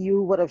on what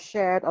you would have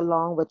shared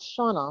along with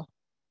Shauna,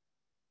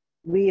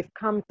 we've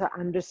come to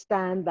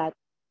understand that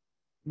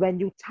when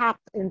you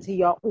tapped into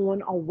your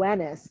own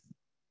awareness,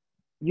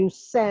 you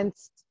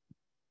sensed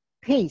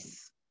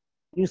peace,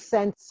 you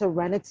sensed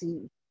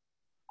serenity,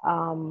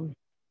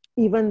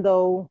 even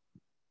though,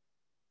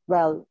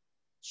 well,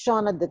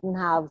 Shauna didn't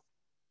have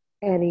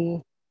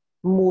any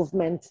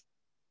movement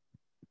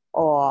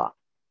or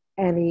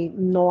any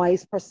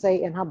noise per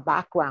se in her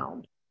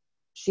background.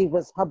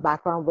 Her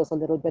background was a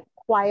little bit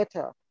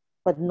quieter,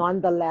 but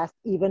nonetheless,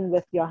 even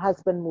with your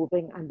husband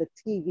moving and the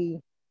TV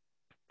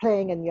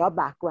playing in your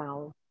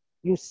background,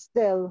 you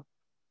still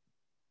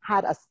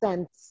had a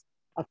sense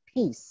of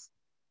peace,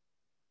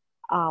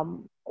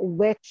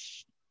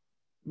 which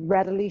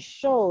readily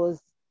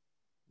shows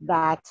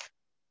that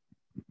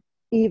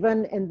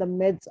even in the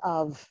midst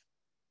of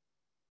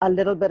a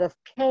little bit of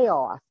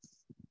chaos,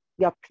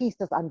 your peace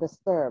is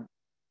undisturbed.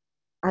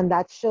 And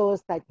that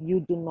shows that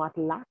you do not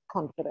lack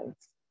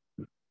confidence.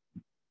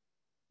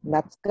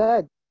 That's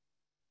good.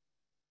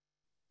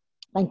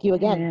 Thank you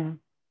again.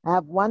 Yeah. I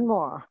have one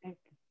more.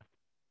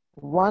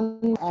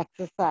 One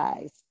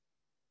exercise.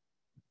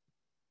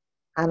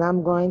 And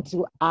I'm going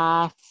to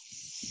ask,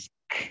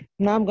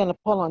 now I'm going to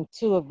pull on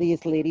two of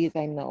these ladies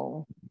I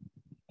know.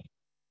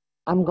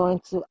 I'm going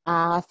to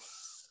ask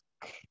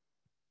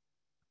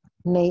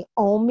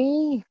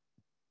Naomi,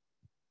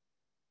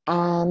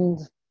 and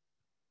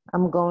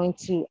I'm going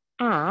to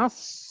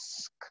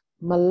ask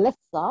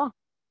Melissa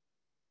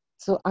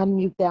to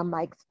unmute their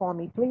mics for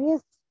me,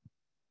 please.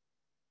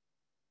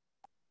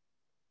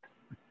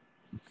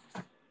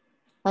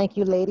 Thank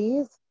you,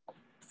 ladies.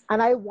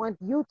 And I want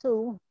you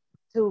to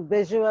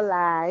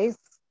visualize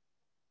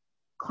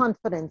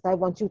confidence. I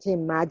want you to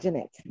imagine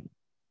it.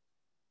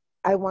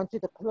 I want you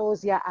to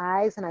close your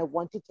eyes and I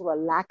want you to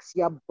relax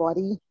your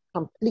body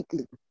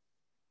completely.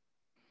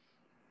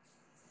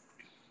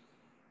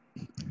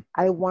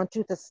 I want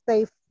you to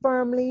stay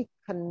firmly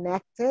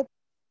connected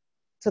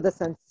to the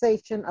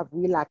sensation of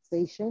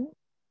relaxation.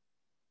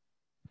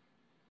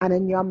 And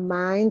in your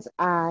mind's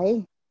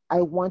eye, I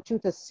want you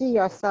to see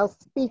yourself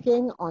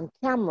speaking on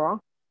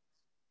camera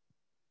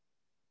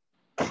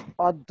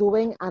or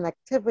doing an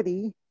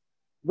activity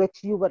which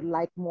you would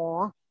like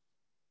more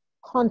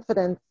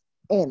confidence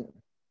in.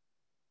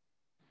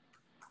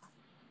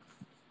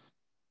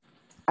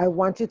 I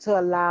want you to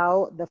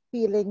allow the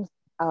feelings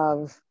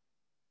of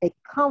a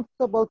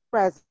comfortable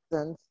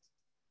presence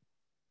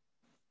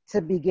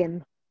to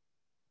begin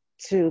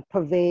to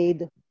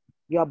pervade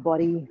your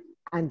body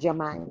and your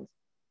mind.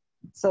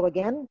 So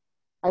again,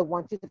 I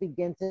want you to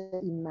begin to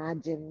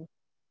imagine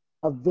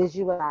or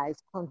visualize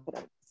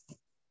confidence.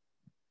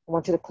 I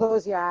want you to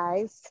close your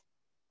eyes,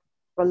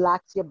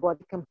 relax your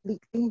body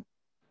completely,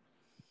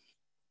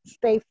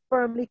 stay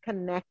firmly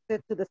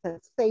connected to the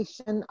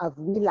sensation of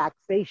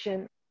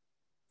relaxation.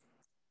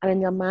 And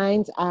in your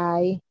mind's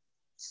eye,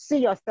 see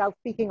yourself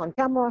speaking on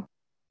camera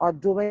or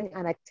doing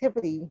an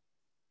activity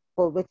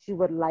for which you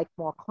would like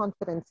more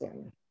confidence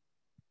in.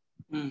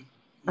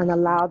 And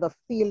allow the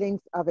feelings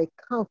of a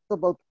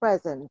comfortable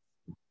presence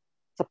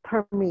to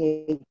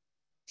permeate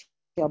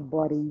your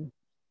body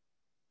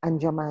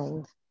and your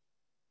mind.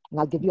 And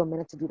I'll give you a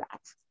minute to do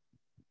that.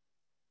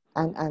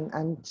 And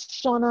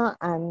Shauna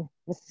and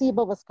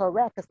Nasiba was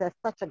correct because there's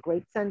such a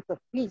great sense of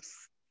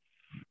peace.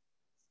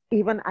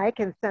 Even I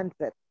can sense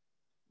it.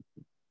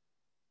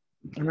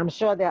 And I'm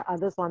sure there are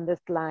others on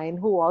this line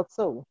who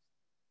also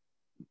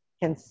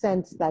can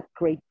sense that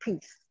great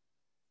peace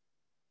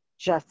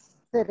just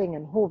sitting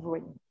and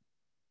hovering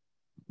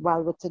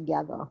while we're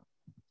together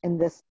in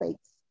this space.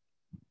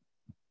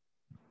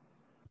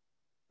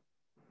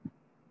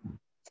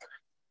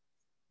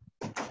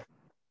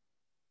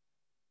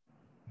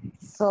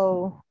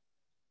 So,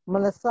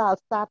 Melissa, I'll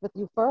start with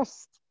you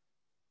first.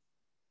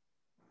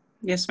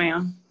 Yes,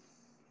 ma'am.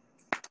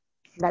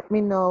 Let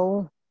me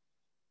know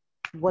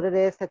what it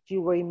is that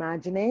you were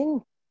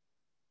imagining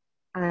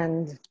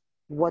and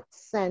what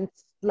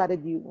sense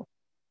flooded you.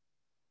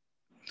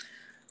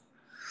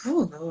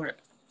 Oh, Lord.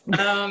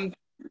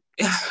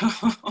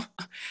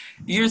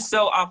 You're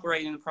so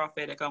operating the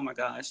prophetic. Oh my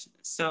gosh.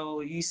 So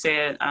you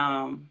said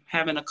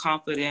having a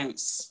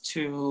confidence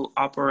to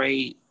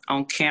operate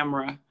on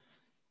camera.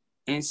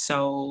 And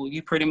so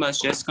you pretty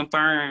much just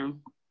confirmed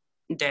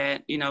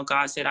that, you know,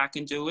 God said I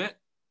can do it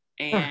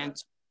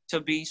and to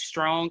be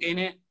strong in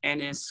it,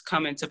 and it's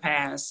coming to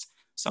pass.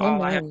 So Amen.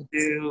 all I have to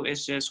do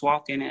is just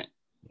walk in it.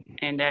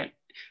 And that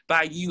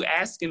by you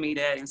asking me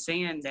that and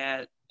saying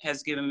that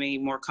has given me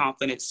more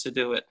confidence to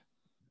do it.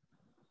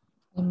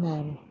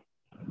 Amen.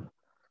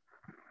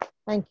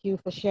 Thank you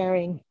for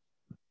sharing.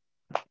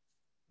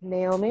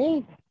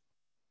 Naomi?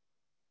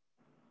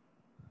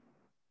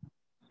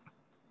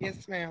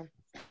 Yes, ma'am.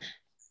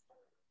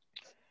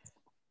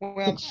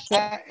 Well,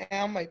 I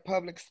am a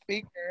public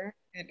speaker,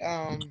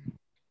 and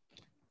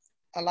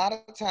a lot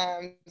of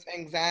times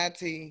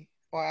anxiety,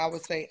 or I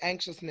would say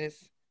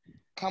anxiousness,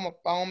 come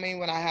upon me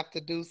when I have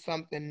to do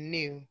something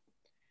new.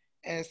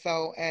 And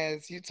so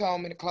as you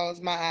told me to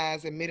close my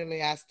eyes,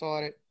 immediately I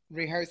started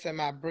rehearsing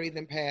my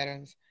breathing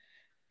patterns.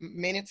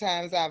 Many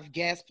times I've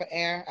gasped for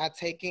air, I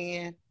take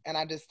in, and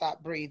I just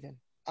stop breathing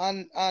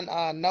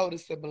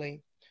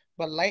unnoticeably.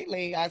 But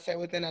lately, I say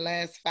within the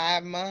last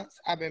 5 months,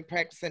 I've been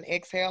practicing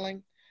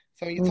exhaling.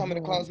 So when you told me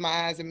to close my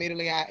eyes,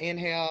 immediately I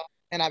inhale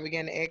and I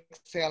began to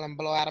exhale and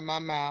blow out of my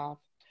mouth.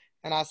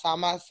 And I saw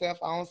myself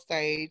on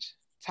stage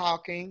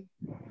talking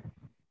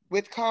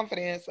with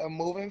confidence of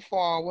moving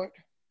forward,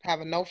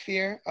 having no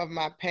fear of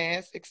my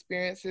past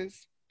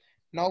experiences,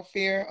 no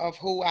fear of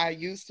who I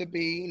used to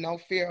be, no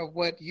fear of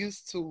what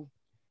used to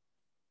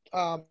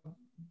uh,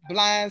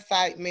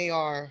 blindside me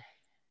or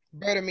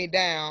burden me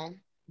down,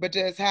 but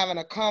just having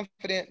a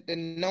confidence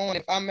and knowing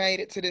if I made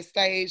it to this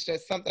stage,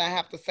 there's something I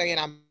have to say and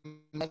I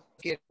must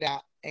get it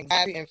out.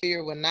 Anxiety and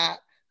fear will not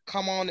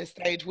come on the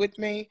stage with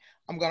me.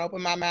 I'm going to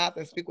open my mouth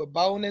and speak with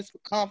boldness,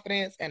 with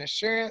confidence and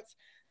assurance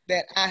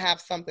that I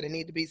have something that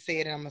needs to be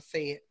said and I'm going to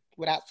say it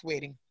without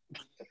sweating.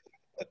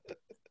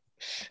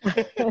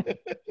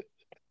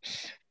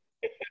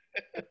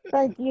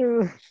 Thank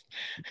you.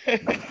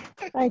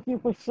 Thank you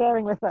for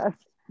sharing with us.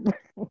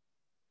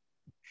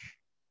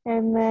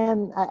 And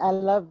then I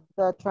love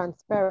the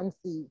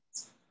transparency.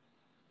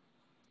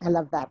 I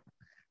love that.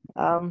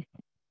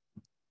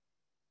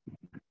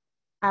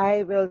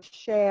 I will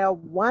share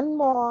one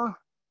more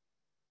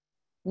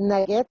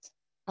nugget,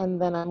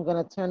 and then I'm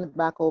going to turn it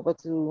back over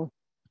to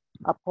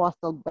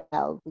Apostle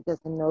Bell, because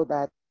I know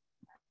that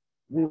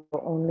we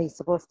were only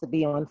supposed to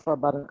be on for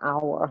about an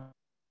hour.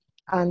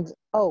 And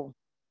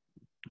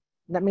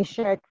let me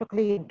share it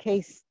quickly in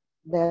case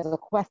there's a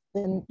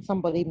question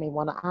somebody may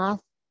want to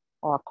ask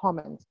or a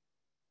comment.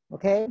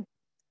 Okay?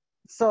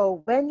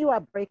 So when you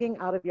are breaking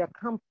out of your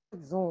comfort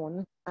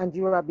zone and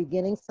you are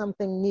beginning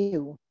something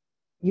new,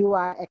 you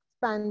are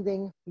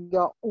expanding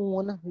your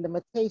own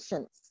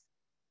limitations.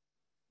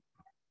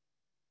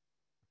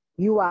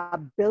 You are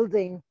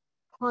building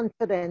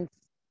confidence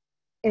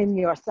in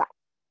yourself.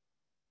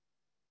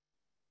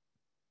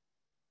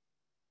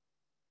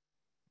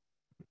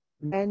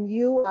 When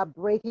you are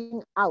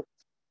breaking out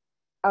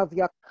of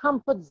your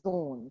comfort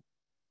zone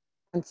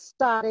and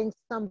starting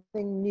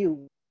something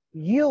new,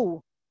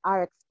 you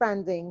are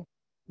expanding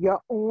your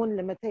own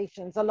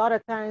limitations. A lot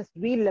of times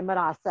we limit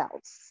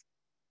ourselves.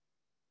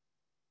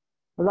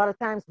 A lot of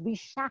times we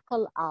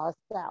shackle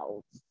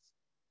ourselves.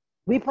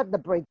 We put the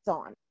brakes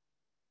on.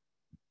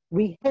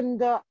 We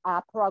hinder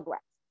our progress.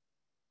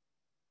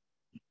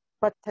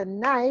 But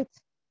tonight,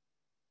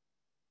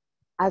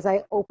 as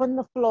I open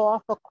the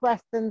floor for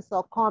questions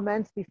or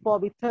comments before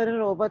we turn it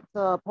over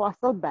to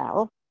Apostle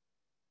Bell,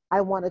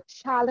 I want to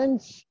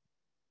challenge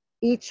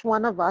each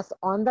one of us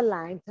on the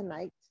line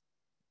tonight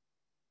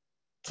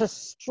to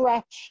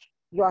stretch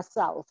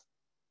yourself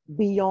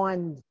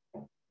beyond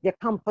your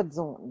comfort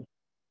zone.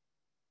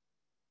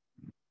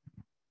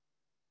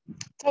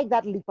 Take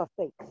that leap of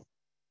faith.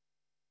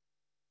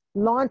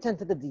 Launch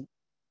into the deep.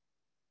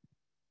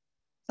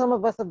 Some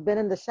of us have been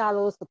in the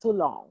shallows for too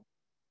long.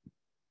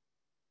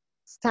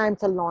 It's time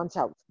to launch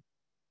out.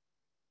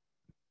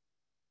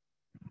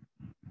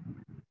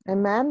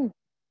 Amen.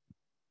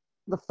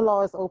 The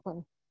floor is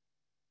open.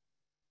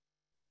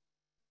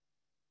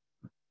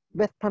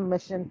 With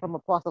permission from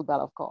Apostle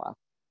Bell, of course.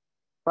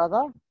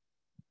 Brother?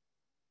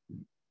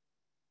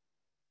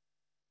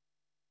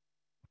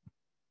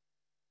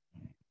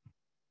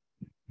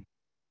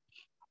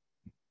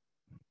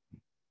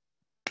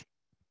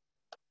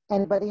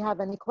 Anybody have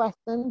any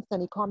questions,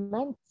 any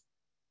comments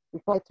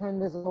before I turn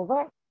this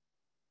over?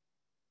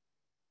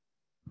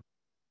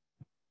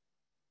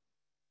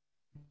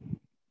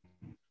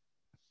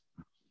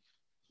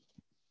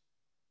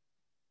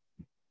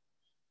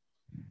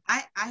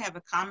 I have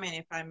a comment,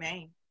 if I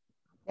may.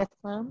 Yes,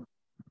 ma'am.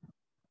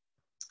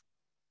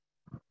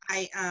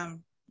 I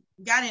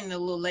got in a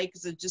little late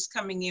because of just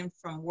coming in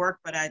from work,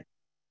 but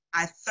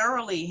I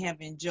thoroughly have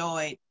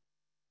enjoyed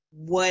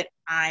what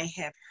I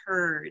have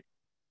heard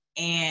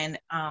and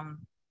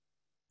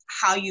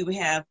how you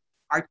have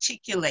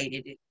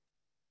articulated it.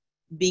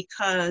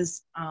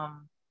 Because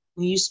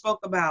when you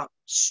spoke about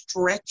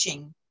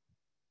stretching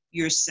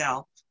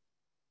yourself,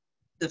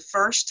 the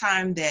first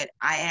time that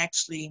I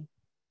actually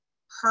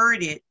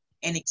heard it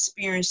and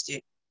experienced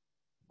it,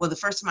 well, the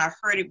first time I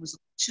heard it was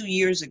 2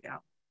 years ago.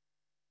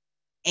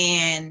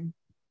 And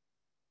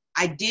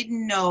I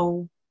didn't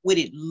know what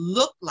it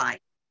looked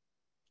like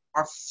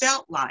or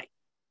felt like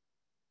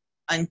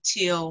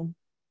until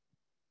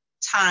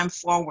time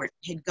forward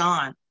had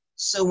gone.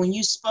 So when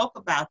you spoke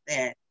about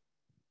that,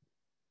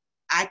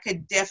 I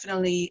could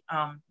definitely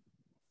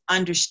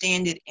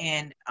understand it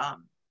and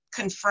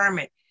confirm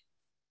it.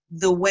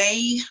 The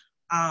way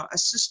a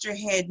sister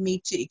had me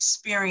to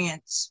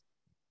experience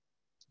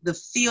the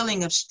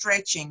feeling of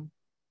stretching,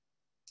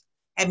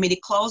 had me to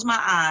close my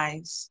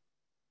eyes,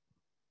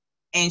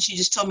 and she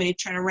just told me to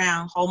turn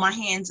around, hold my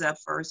hands up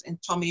first,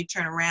 and told me to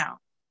turn around.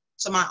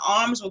 So my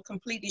arms were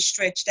completely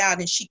stretched out,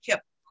 and she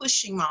kept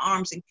pushing my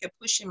arms and kept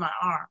pushing my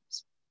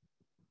arms.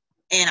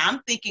 And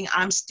I'm thinking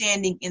I'm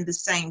standing in the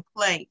same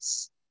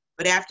place.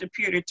 But after a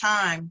period of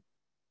time,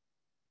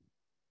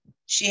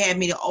 she had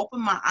me to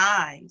open my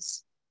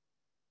eyes,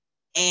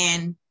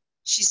 and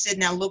she said,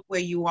 now look where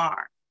you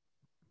are.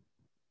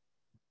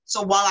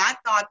 So while I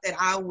thought that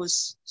I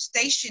was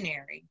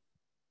stationary,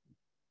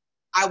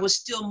 I was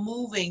still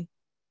moving,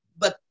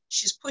 but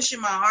she's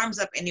pushing my arms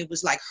up and it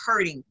was like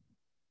hurting,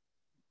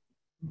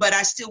 but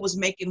I still was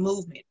making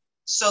movement.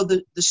 So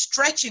the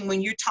stretching,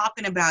 when you're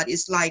talking about,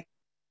 is like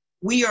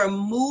we are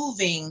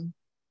moving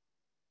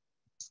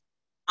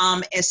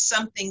as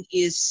something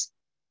is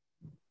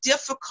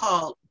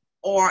difficult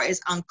or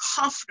is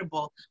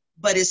uncomfortable,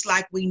 but it's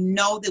like we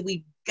know that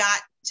we've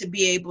got to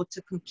be able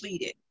to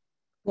complete it.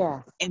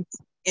 Yeah.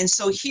 And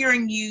so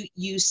hearing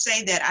you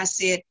say that, I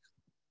said,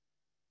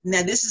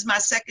 now this is my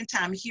second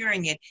time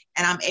hearing it,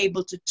 and I'm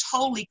able to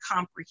totally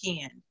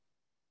comprehend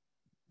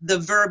the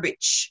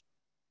verbiage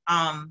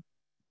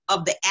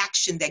of the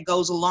action that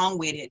goes along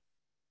with it,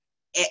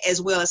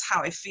 as well as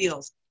how it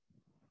feels.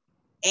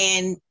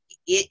 And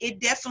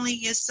it definitely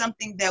is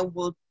something that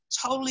will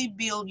totally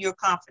build your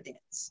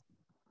confidence.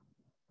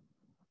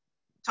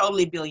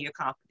 Totally build your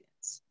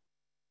confidence.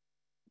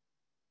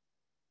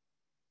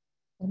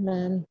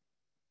 Amen.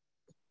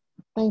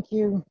 Thank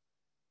you,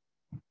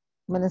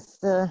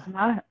 Minister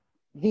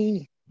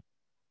V.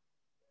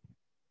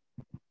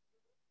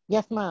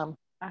 Yes, ma'am.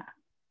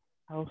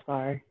 Oh,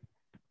 sorry.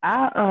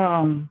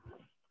 I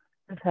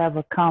just have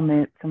a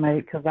comment to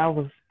make because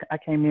I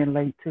came in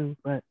late too,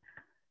 but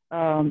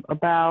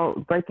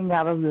about breaking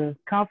out of the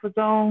comfort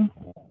zone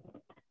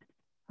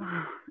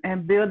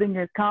and building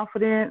your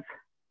confidence.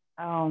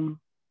 I'm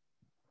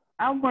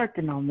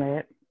working on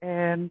that,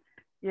 and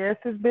yes,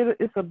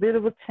 it's a bit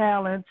of a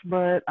challenge,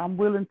 but I'm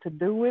willing to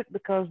do it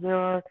because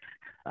there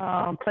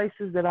are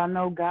places that I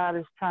know God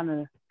is trying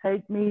to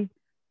take me.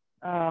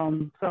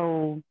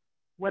 So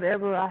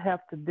whatever I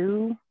have to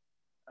do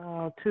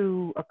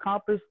to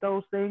accomplish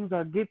those things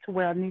or get to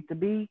where I need to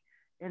be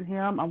in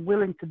Him, I'm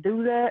willing to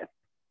do that.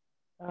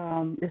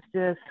 It's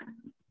just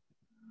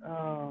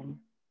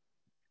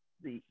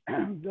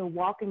the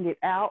walking it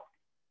out.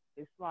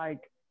 It's like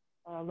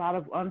a lot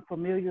of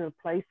unfamiliar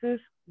places,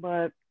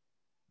 but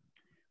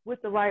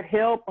with the right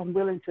help, I'm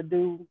willing to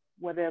do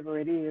whatever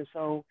it is.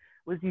 So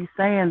with you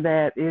saying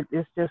that,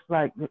 it's just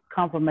like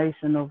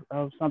confirmation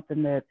of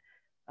something that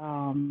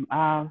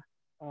I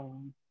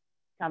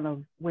kind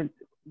of went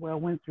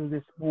through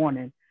this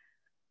morning.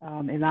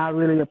 And I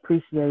really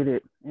appreciate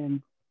it.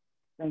 And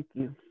thank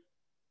you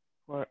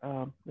for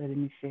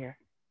letting me share.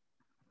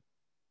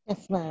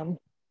 Yes, ma'am.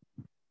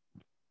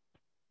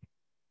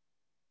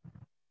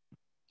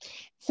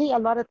 See, a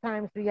lot of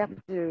times we have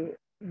to,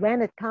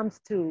 when it comes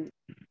to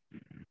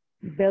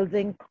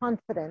building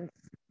confidence,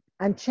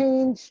 and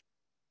change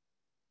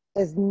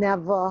is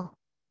never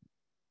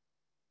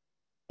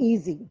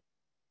easy.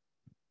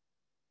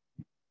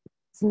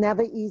 It's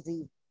never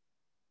easy.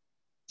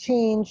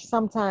 Change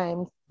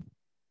sometimes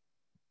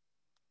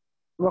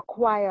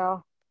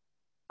require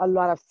a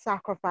lot of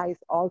sacrifice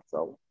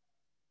also.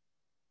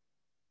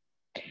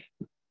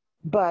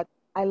 But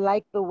I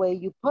like the way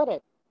you put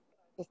it,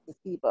 Sister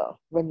Siba,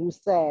 when you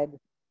said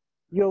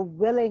you're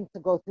willing to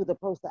go through the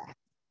process.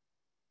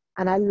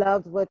 And I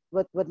loved what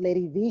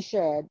Lady V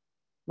shared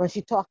when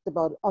she talked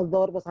about,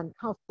 although it was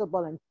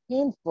uncomfortable and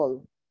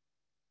painful,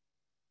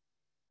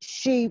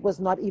 she was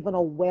not even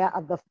aware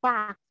of the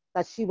fact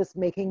that she was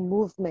making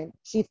movement.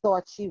 She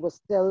thought she was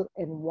still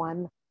in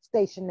one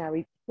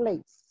stationary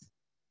place.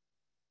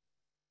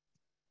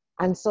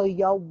 And so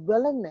your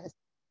willingness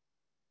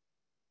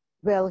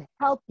will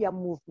help your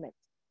movement,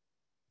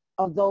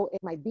 although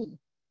it might be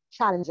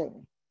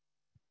challenging.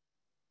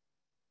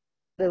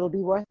 It will be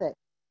worth it.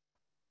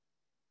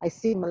 I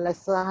see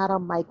Melissa had her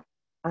mic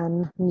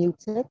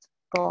unmuted.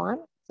 Go on.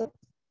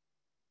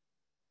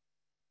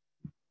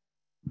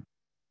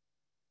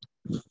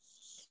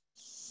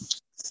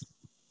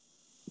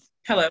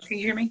 Hello, can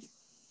you hear me?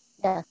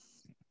 Yes.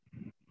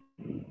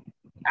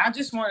 I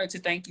just wanted to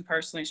thank you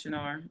personally,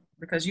 Shanar,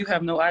 because you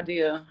have no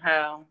idea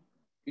how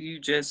you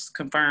just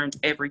confirmed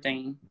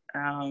everything.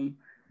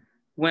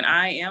 When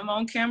I am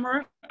on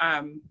camera,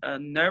 I'm a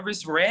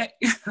nervous wreck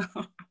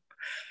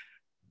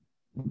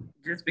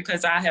just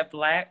because I have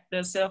lacked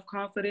the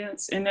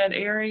self-confidence in that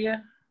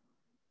area.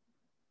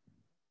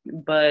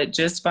 But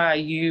just by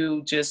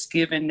you just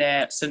giving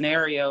that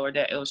scenario or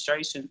that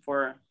illustration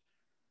for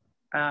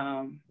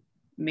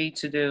me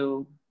to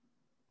do,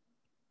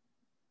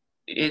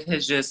 it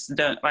has just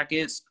done, like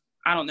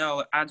I don't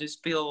know, I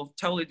just feel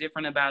totally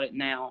different about it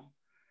now.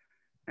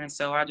 And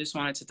so I just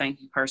wanted to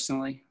thank you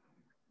personally.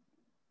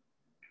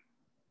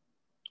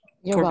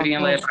 You're for welcome.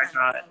 Being led by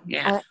God.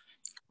 Yeah.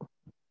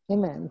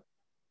 Amen.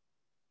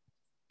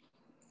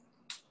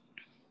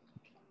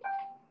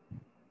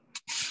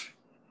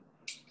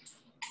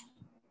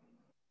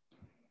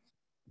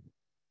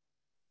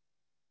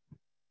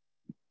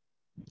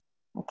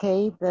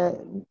 Okay,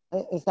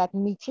 is that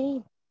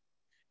Michi?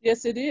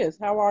 Yes, it is.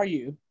 How are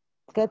you?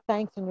 Good,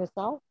 thanks. And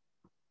yourself?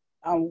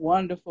 I'm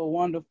wonderful,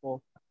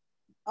 wonderful.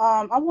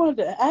 I wanted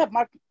to. I have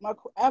I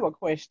have a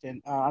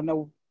question. I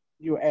know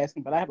you were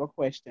asking, but I have a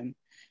question.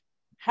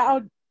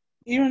 How,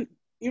 even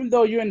even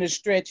though you're in the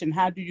stretching,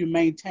 how do you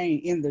maintain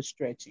in the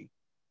stretching?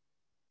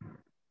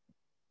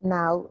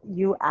 Now,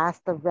 you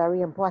asked a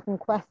very important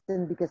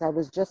question because I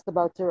was just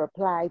about to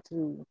reply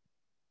to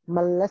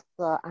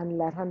Melissa and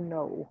let her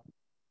know.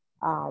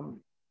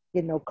 Um,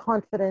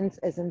 confidence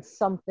isn't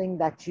something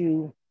that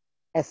you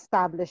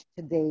establish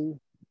today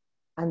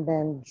and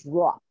then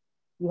drop.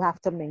 You have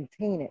to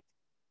maintain it.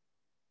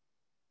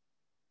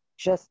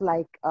 Just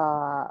like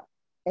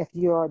if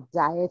you're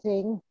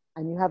dieting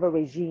and you have a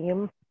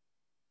regime,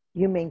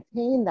 you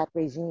maintain that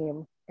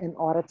regime in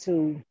order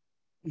to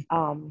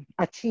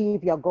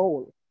achieve your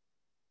goal.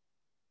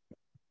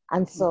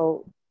 And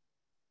so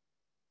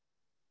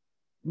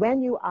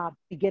when you are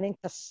beginning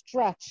to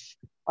stretch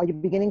or you're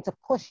beginning to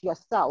push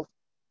yourself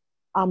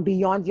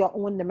beyond your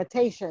own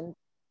limitations,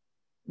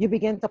 you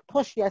begin to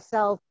push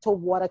yourself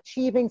toward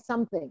achieving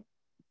something.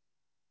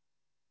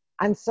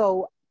 And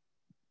so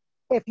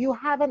if you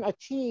haven't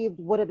achieved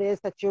what it is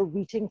that you're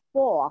reaching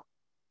for,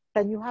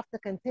 then you have to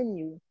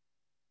continue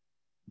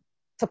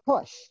to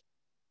push.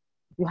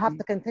 You have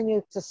to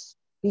continue to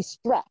be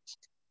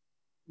stretched.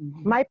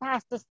 My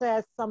pastor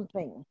says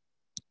something.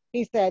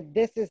 He said,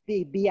 this is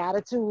the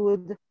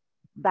beatitude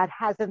that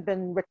hasn't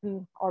been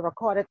written or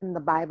recorded in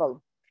the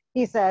Bible.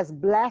 He says,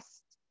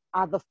 blessed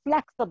are the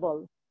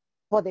flexible,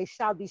 for they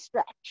shall be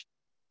stretched.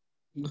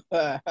 And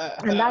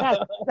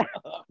that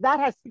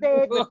has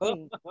stayed with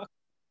me.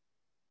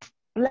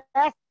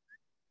 Blessed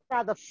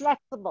are the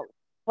flexible,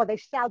 for they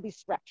shall be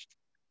stretched.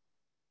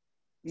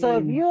 So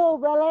if you're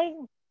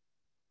willing,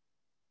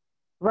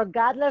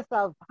 regardless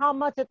of how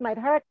much it might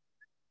hurt,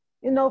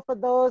 for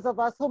those of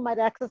us who might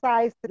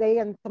exercise today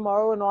and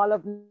tomorrow and all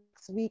of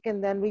next week,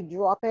 and then we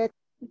drop it,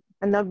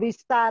 and then we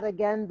start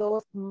again,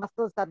 those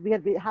muscles that we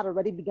had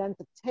already begun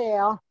to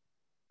tear,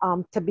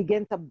 to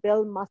begin to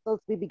build muscles,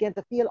 we begin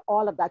to feel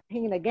all of that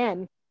pain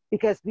again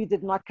because we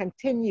did not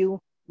continue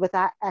with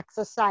our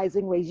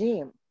exercising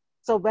regime.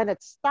 So when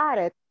it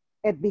started,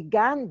 it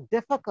began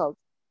difficult,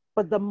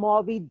 but the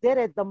more we did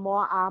it, the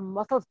more our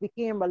muscles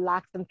became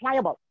relaxed and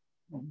pliable.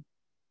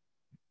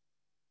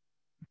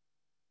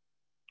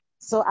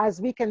 So as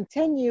we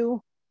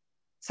continue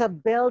to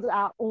build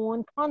our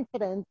own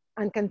confidence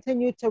and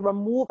continue to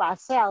remove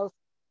ourselves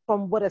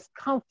from what is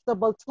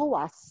comfortable to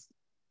us,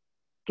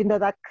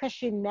 that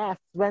cushy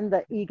nest when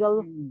the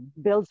eagle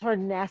builds her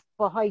nest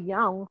for her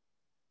young,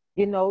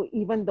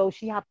 even though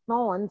she has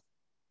thorns,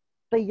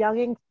 the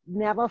youngings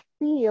never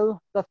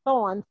feel the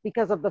thorns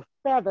because of the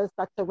feathers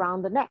that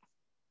surround the nest.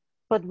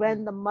 But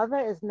when the mother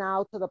is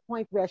now to the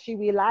point where she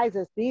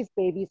realizes these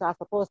babies are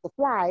supposed to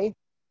fly,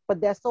 but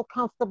they're so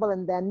comfortable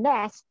in their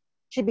nest,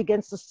 she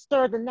begins to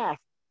stir the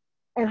nest.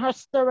 And her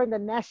stirring the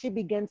nest, she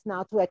begins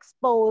now to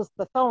expose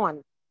the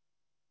thorns.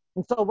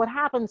 And so what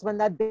happens when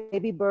that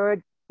baby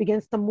bird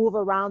begins to move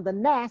around the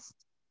nest,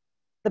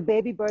 the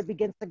baby bird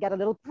begins to get a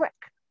little prick.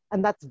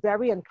 And that's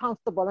very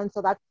uncomfortable. And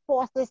so that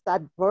forces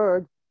that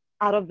bird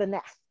out of the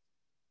nest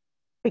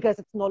because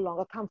it's no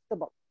longer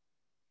comfortable.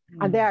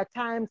 And there are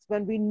times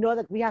when we know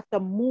that we have to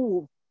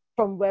move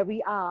from where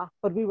we are,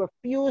 but we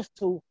refuse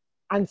to.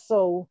 And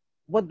so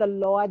what the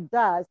Lord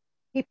does,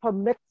 he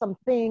permits some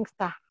things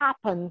to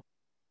happen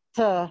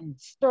to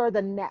stir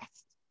the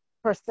nest,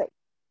 per se.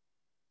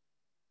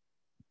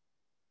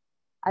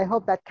 I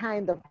hope that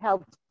kind of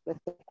helps with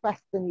the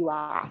question you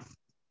asked.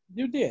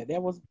 You did.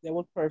 That was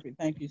perfect.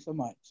 Thank you so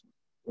much.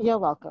 You're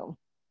welcome.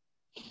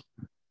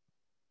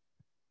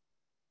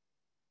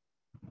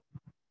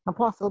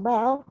 Apostle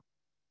Bell.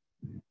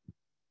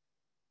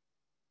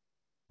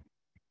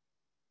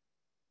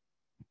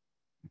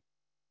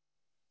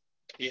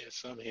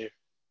 Yes, I'm here.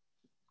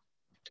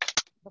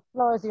 The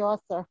floor is yours,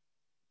 sir.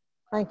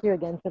 Thank you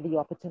again for the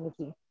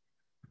opportunity.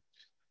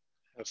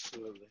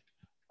 Absolutely.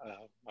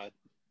 I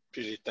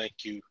really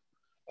thank you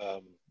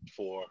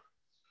for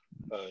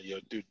your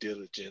due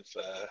diligence.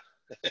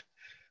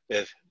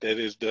 That's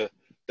the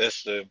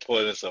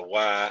importance of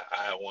why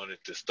I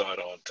wanted to start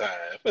on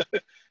time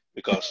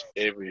because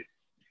every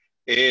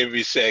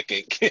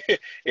second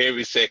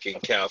every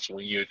second counts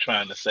when you're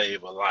trying to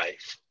save a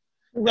life.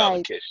 Y'all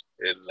will catch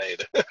it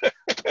later.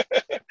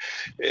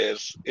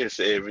 It's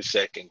every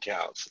second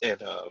counts,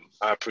 and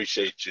I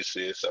appreciate you,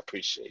 sis. I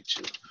appreciate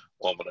you,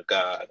 woman of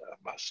God,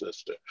 my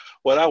sister.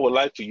 What I would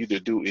like for you to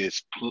do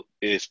is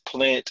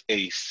plant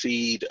a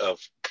seed of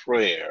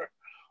prayer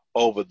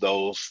over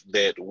those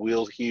that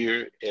will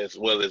hear, as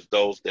well as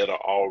those that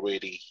are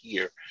already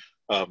here,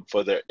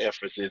 for their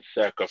efforts and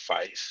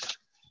sacrifice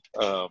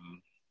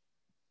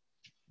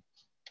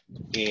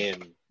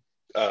in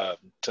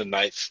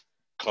tonight's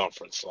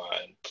conference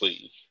line,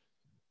 please.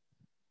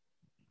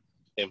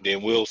 And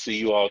then we'll see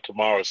you all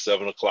tomorrow,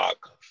 7 o'clock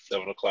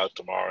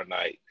tomorrow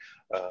night.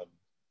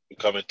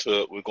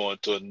 We're going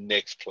to a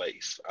next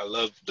place. I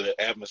love the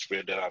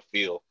atmosphere that I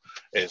feel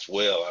as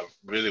well.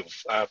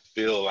 I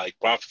feel like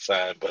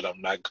prophesying, but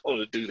I'm not going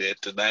to do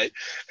that tonight.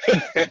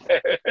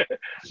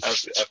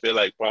 I feel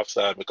like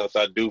prophesying because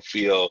I do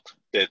feel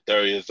that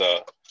there is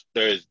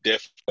there is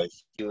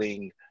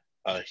definitely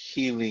a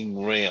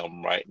healing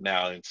realm right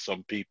now in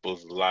some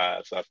people's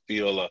lives. I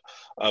feel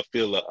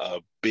a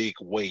big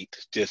weight.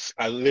 Just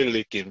I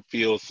literally can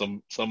feel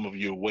some of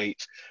your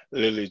weights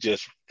literally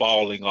just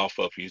falling off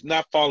of you. It's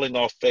not falling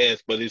off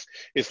fast, but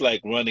it's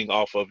like running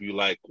off of you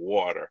like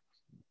water.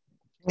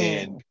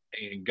 Mm.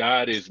 And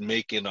God is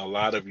making a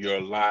lot of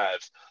your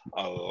lives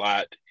a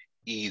lot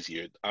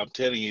easier. I'm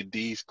telling you,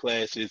 these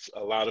classes a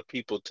lot of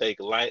people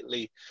take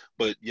lightly,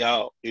 but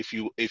y'all, if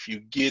you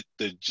get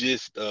the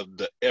gist of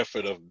the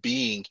effort of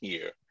being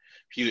here,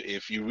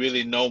 if you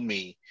really know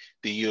me,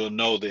 then you'll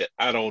know that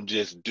I don't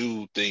just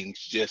do things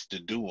just to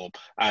do them.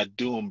 I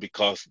do them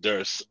because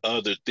there's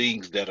other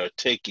things that are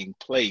taking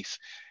place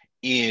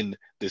in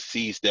the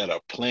seeds that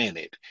are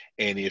planted.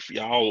 And if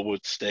y'all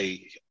would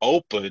stay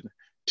open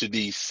to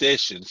these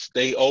sessions,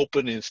 stay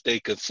open and stay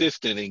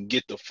consistent and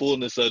get the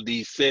fullness of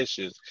these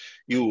sessions,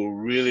 you will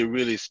really,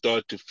 really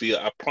start to feel,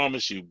 I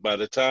promise you, by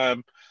the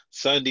time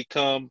Sunday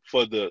come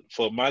for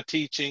my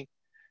teaching,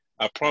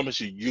 I promise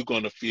you, you're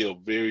going to feel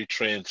very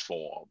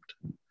transformed.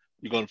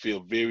 You're going to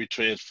feel very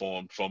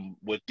transformed from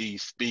what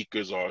these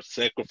speakers are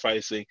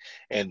sacrificing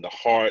and the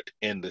heart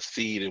and the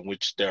seed in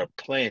which they're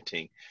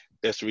planting.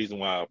 That's the reason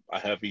why I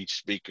have each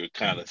speaker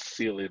kind of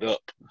seal it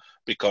up,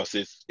 because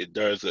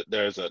there's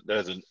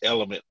an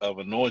element of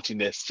anointing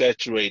that's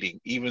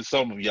saturating even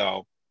some of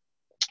y'all.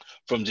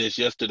 From just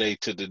yesterday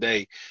to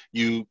today,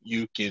 you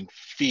can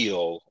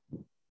feel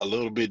a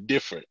little bit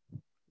different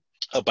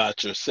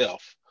about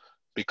yourself,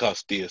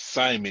 because the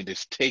assignment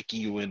is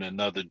taking you in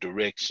another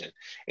direction.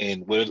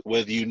 And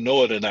whether you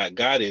know it or not,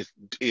 God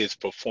is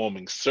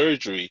performing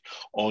surgery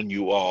on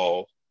you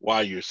all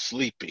while you're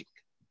sleeping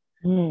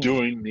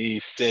during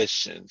these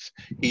sessions.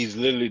 He's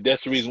literally,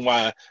 that's the reason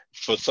why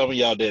for some of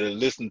y'all that have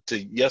listened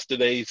to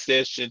yesterday's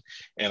session,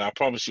 and I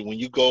promise you, when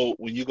you go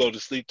to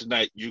sleep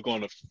tonight, you're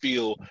going to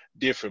feel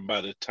different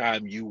by the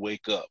time you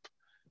wake up.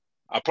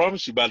 I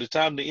promise you, by the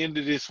time the end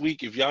of this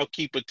week, if y'all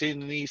keep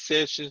attending these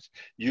sessions,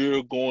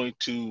 you're going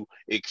to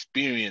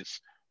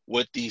experience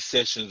what these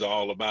sessions are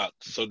all about,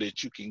 so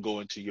that you can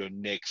go into your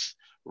next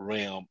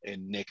realm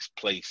and next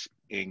place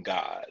in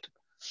God.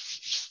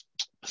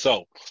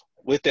 So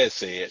with that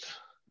said,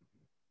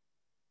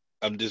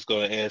 I'm just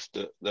going to ask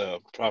the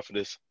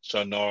prophetess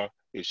Shanar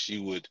if she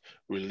would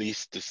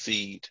release the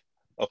seed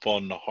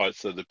upon the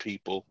hearts of the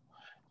people,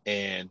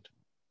 and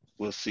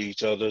we'll see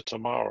each other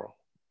tomorrow.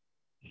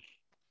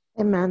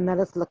 Amen. Let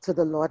us look to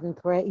the Lord in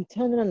prayer.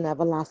 Eternal and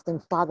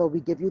everlasting Father, we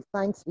give you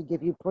thanks. We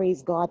give you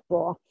praise, God,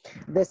 for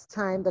this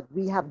time that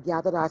we have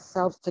gathered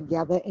ourselves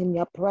together in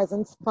your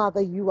presence.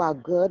 Father, you are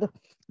good.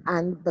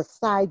 And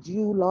beside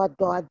you, Lord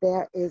God,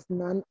 there is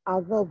none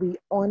other. We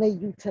honor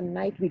you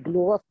tonight. We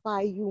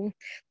glorify you.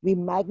 We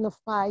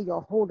magnify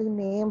your holy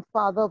name,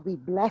 Father. We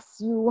bless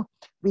you.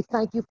 We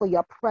thank you for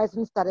your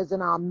presence that is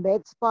in our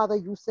midst, Father.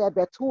 You said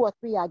where two or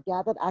three are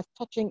gathered as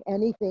touching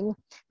anything,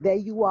 there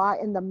you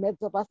are in the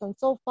midst of us. And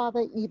so,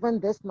 Father, even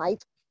this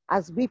night,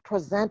 as we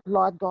present,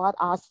 Lord God,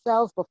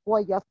 ourselves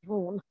before your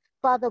throne,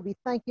 Father, we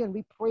thank you and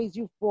we praise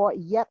you for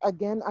yet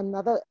again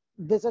another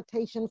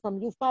visitation from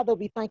you. Father,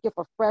 we thank you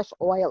for fresh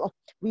oil.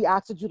 We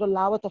ask that you'd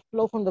allow it to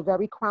flow from the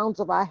very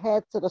crowns of our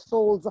heads to the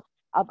soles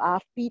of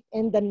our feet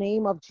in the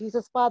name of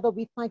Jesus. Father,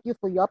 we thank you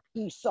for your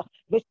peace,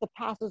 which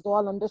surpasses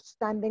all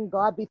understanding.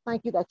 God, we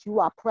thank you that you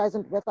are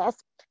present with us.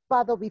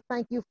 Father, we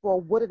thank you for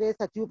what it is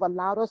that you've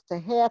allowed us to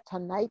hear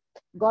tonight.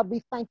 God,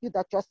 we thank you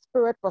that your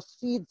spirit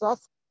precedes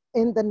us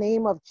in the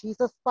name of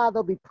Jesus.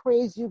 Father, we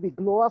praise you, we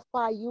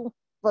glorify you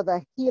for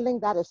the healing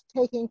that is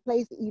taking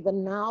place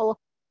even now.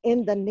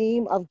 In the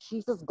name of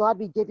Jesus, God,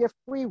 we give you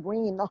free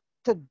reign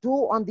to do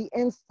on the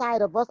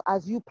inside of us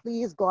as you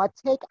please, God.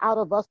 Take out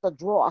of us the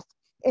dross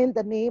in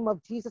the name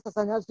of Jesus.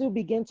 And as you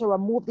begin to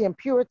remove the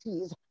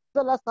impurities,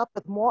 fill us up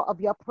with more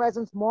of your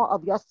presence, more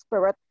of your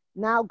spirit.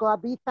 Now,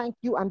 God, we thank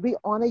you and we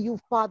honor you,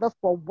 Father,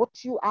 for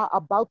what you are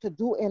about to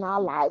do in our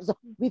lives.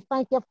 We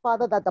thank you,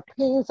 Father, that the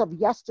pains of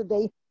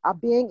yesterday are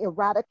being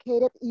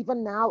eradicated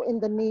even now in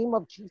the name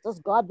of Jesus.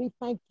 God, we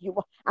thank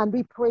you and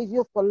we praise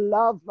you for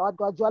love, Lord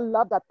God, your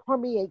love that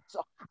permeates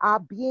our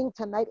being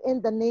tonight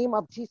in the name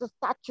of Jesus.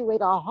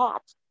 Saturate our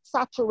hearts,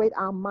 saturate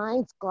our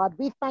minds, God.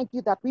 We thank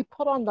you that we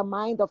put on the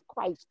mind of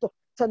Christ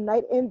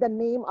tonight in the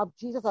name of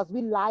Jesus as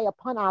we lie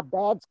upon our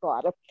beds,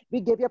 God.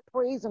 We give you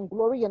praise and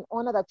glory and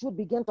honor that you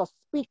begin to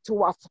speak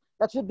to us,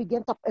 that you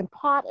begin to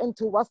impart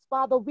into us.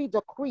 Father, we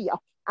decree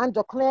and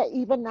declare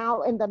even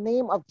now in the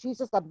name of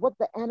Jesus that what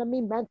the enemy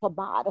meant for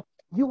bad,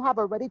 you have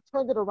already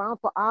turned it around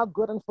for our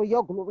good and for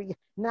your glory.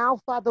 Now,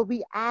 Father,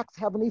 we ask,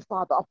 Heavenly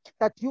Father,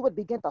 that you would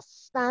begin to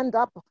stand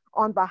up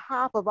on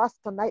behalf of us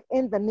tonight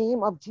in the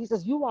name of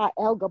Jesus. You are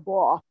El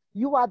Gabor.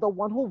 You are the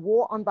one who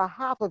war on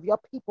behalf of your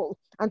people.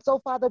 And so,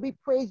 Father, we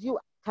praise you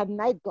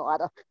tonight,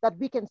 God, that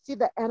we can see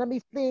the enemy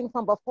fleeing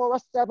from before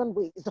us 7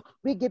 ways.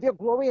 We give you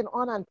glory and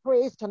honor and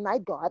praise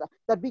tonight, God,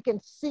 that we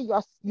can see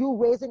you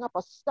raising up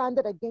a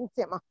standard against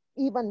him.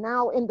 Even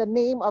now, in the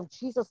name of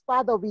Jesus,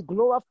 Father, we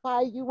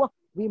glorify you,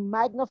 we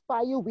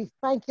magnify you, we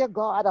thank you,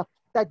 God,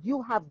 that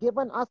you have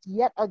given us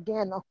yet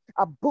again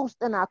a boost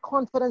in our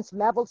confidence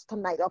levels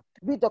tonight.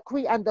 We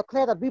decree and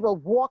declare that we will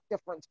walk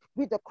different.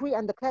 We decree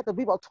and declare that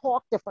we will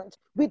talk different.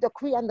 We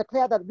decree and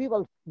declare that we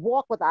will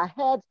walk with our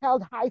heads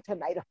held high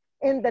tonight.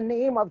 In the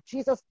name of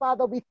Jesus,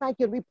 Father, we thank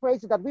you and we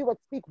praise you that we would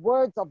speak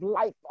words of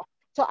life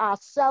to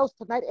ourselves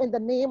tonight in the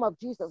name of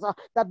Jesus,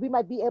 that we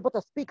might be able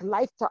to speak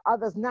life to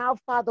others. Now,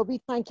 Father, we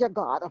thank you,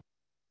 God,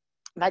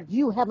 that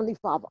you, Heavenly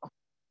Father,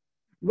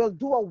 will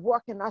do a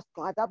work in us,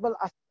 God, that will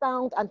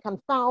astound and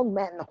confound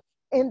men.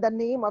 In the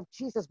name of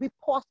Jesus, we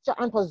posture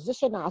and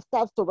position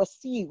ourselves to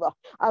receive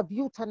of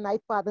you tonight,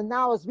 Father.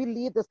 Now, as we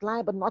leave this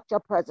line, but not your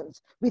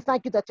presence, we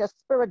thank you that your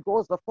spirit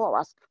goes before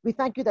us. We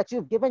thank you that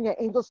you've given your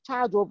angels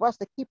charge over us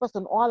to keep us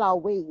in all our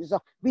ways.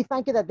 We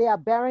thank you that they are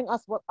bearing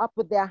us up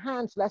with their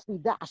hands, lest we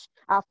dash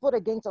our foot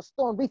against a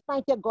stone. We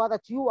thank you, God,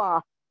 that you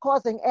are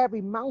causing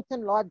every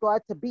mountain, Lord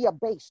God, to be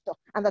abased,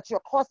 and that you're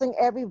causing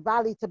every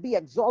valley to be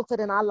exalted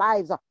in our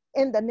lives.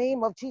 In the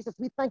name of Jesus,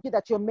 we thank you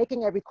that you're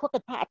making every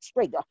crooked path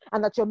straight,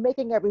 and that you're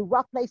making every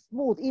rough place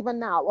smooth even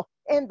now.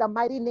 In the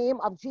mighty name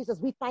of Jesus,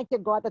 we thank you,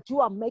 God, that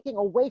you are making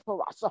a way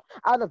for us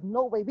out of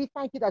no way. We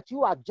thank you that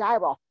you are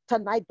Jireh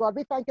tonight, God.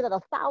 We thank you that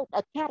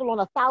a cattle on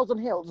 1,000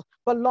 hills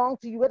belong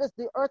to you. It is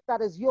the earth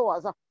that is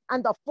yours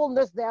and the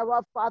fullness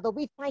thereof, Father.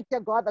 We thank you,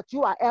 God, that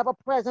you are ever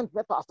present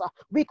with us.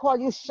 We call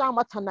you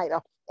Shammah tonight.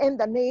 In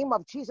the name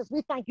of Jesus,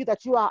 we thank you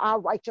that you are our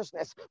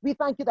righteousness. We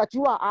thank you that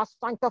you are our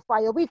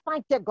sanctifier. We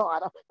thank you,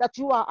 God, that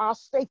you are our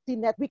safety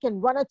net. We can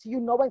run into you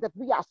knowing that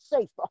we are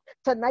safe.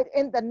 Tonight,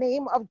 in the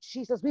name of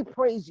Jesus, we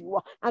praise you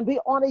and we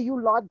honor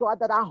you, Lord God,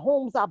 that our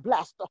homes are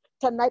blessed.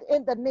 Tonight,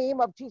 in the name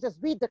of Jesus,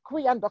 we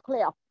decree and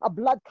declare a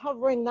blood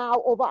covering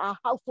now over our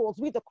households.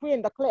 We decree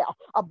and declare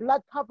a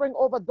blood covering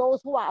over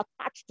those who are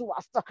attached to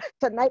us.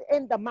 Tonight,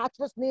 in the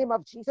matchless name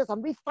of Jesus,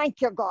 and we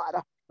thank you,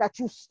 God, that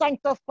you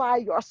sanctify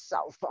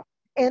yourself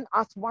in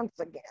us once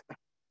again.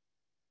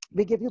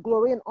 We give you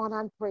glory and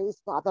honor and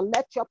praise, Father.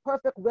 Let your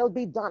perfect will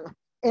be done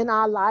in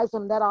our lives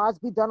and let ours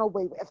be done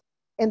away with.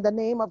 In the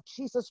name of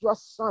Jesus, your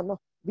Son,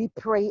 we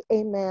pray,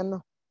 amen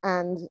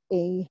and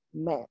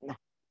amen.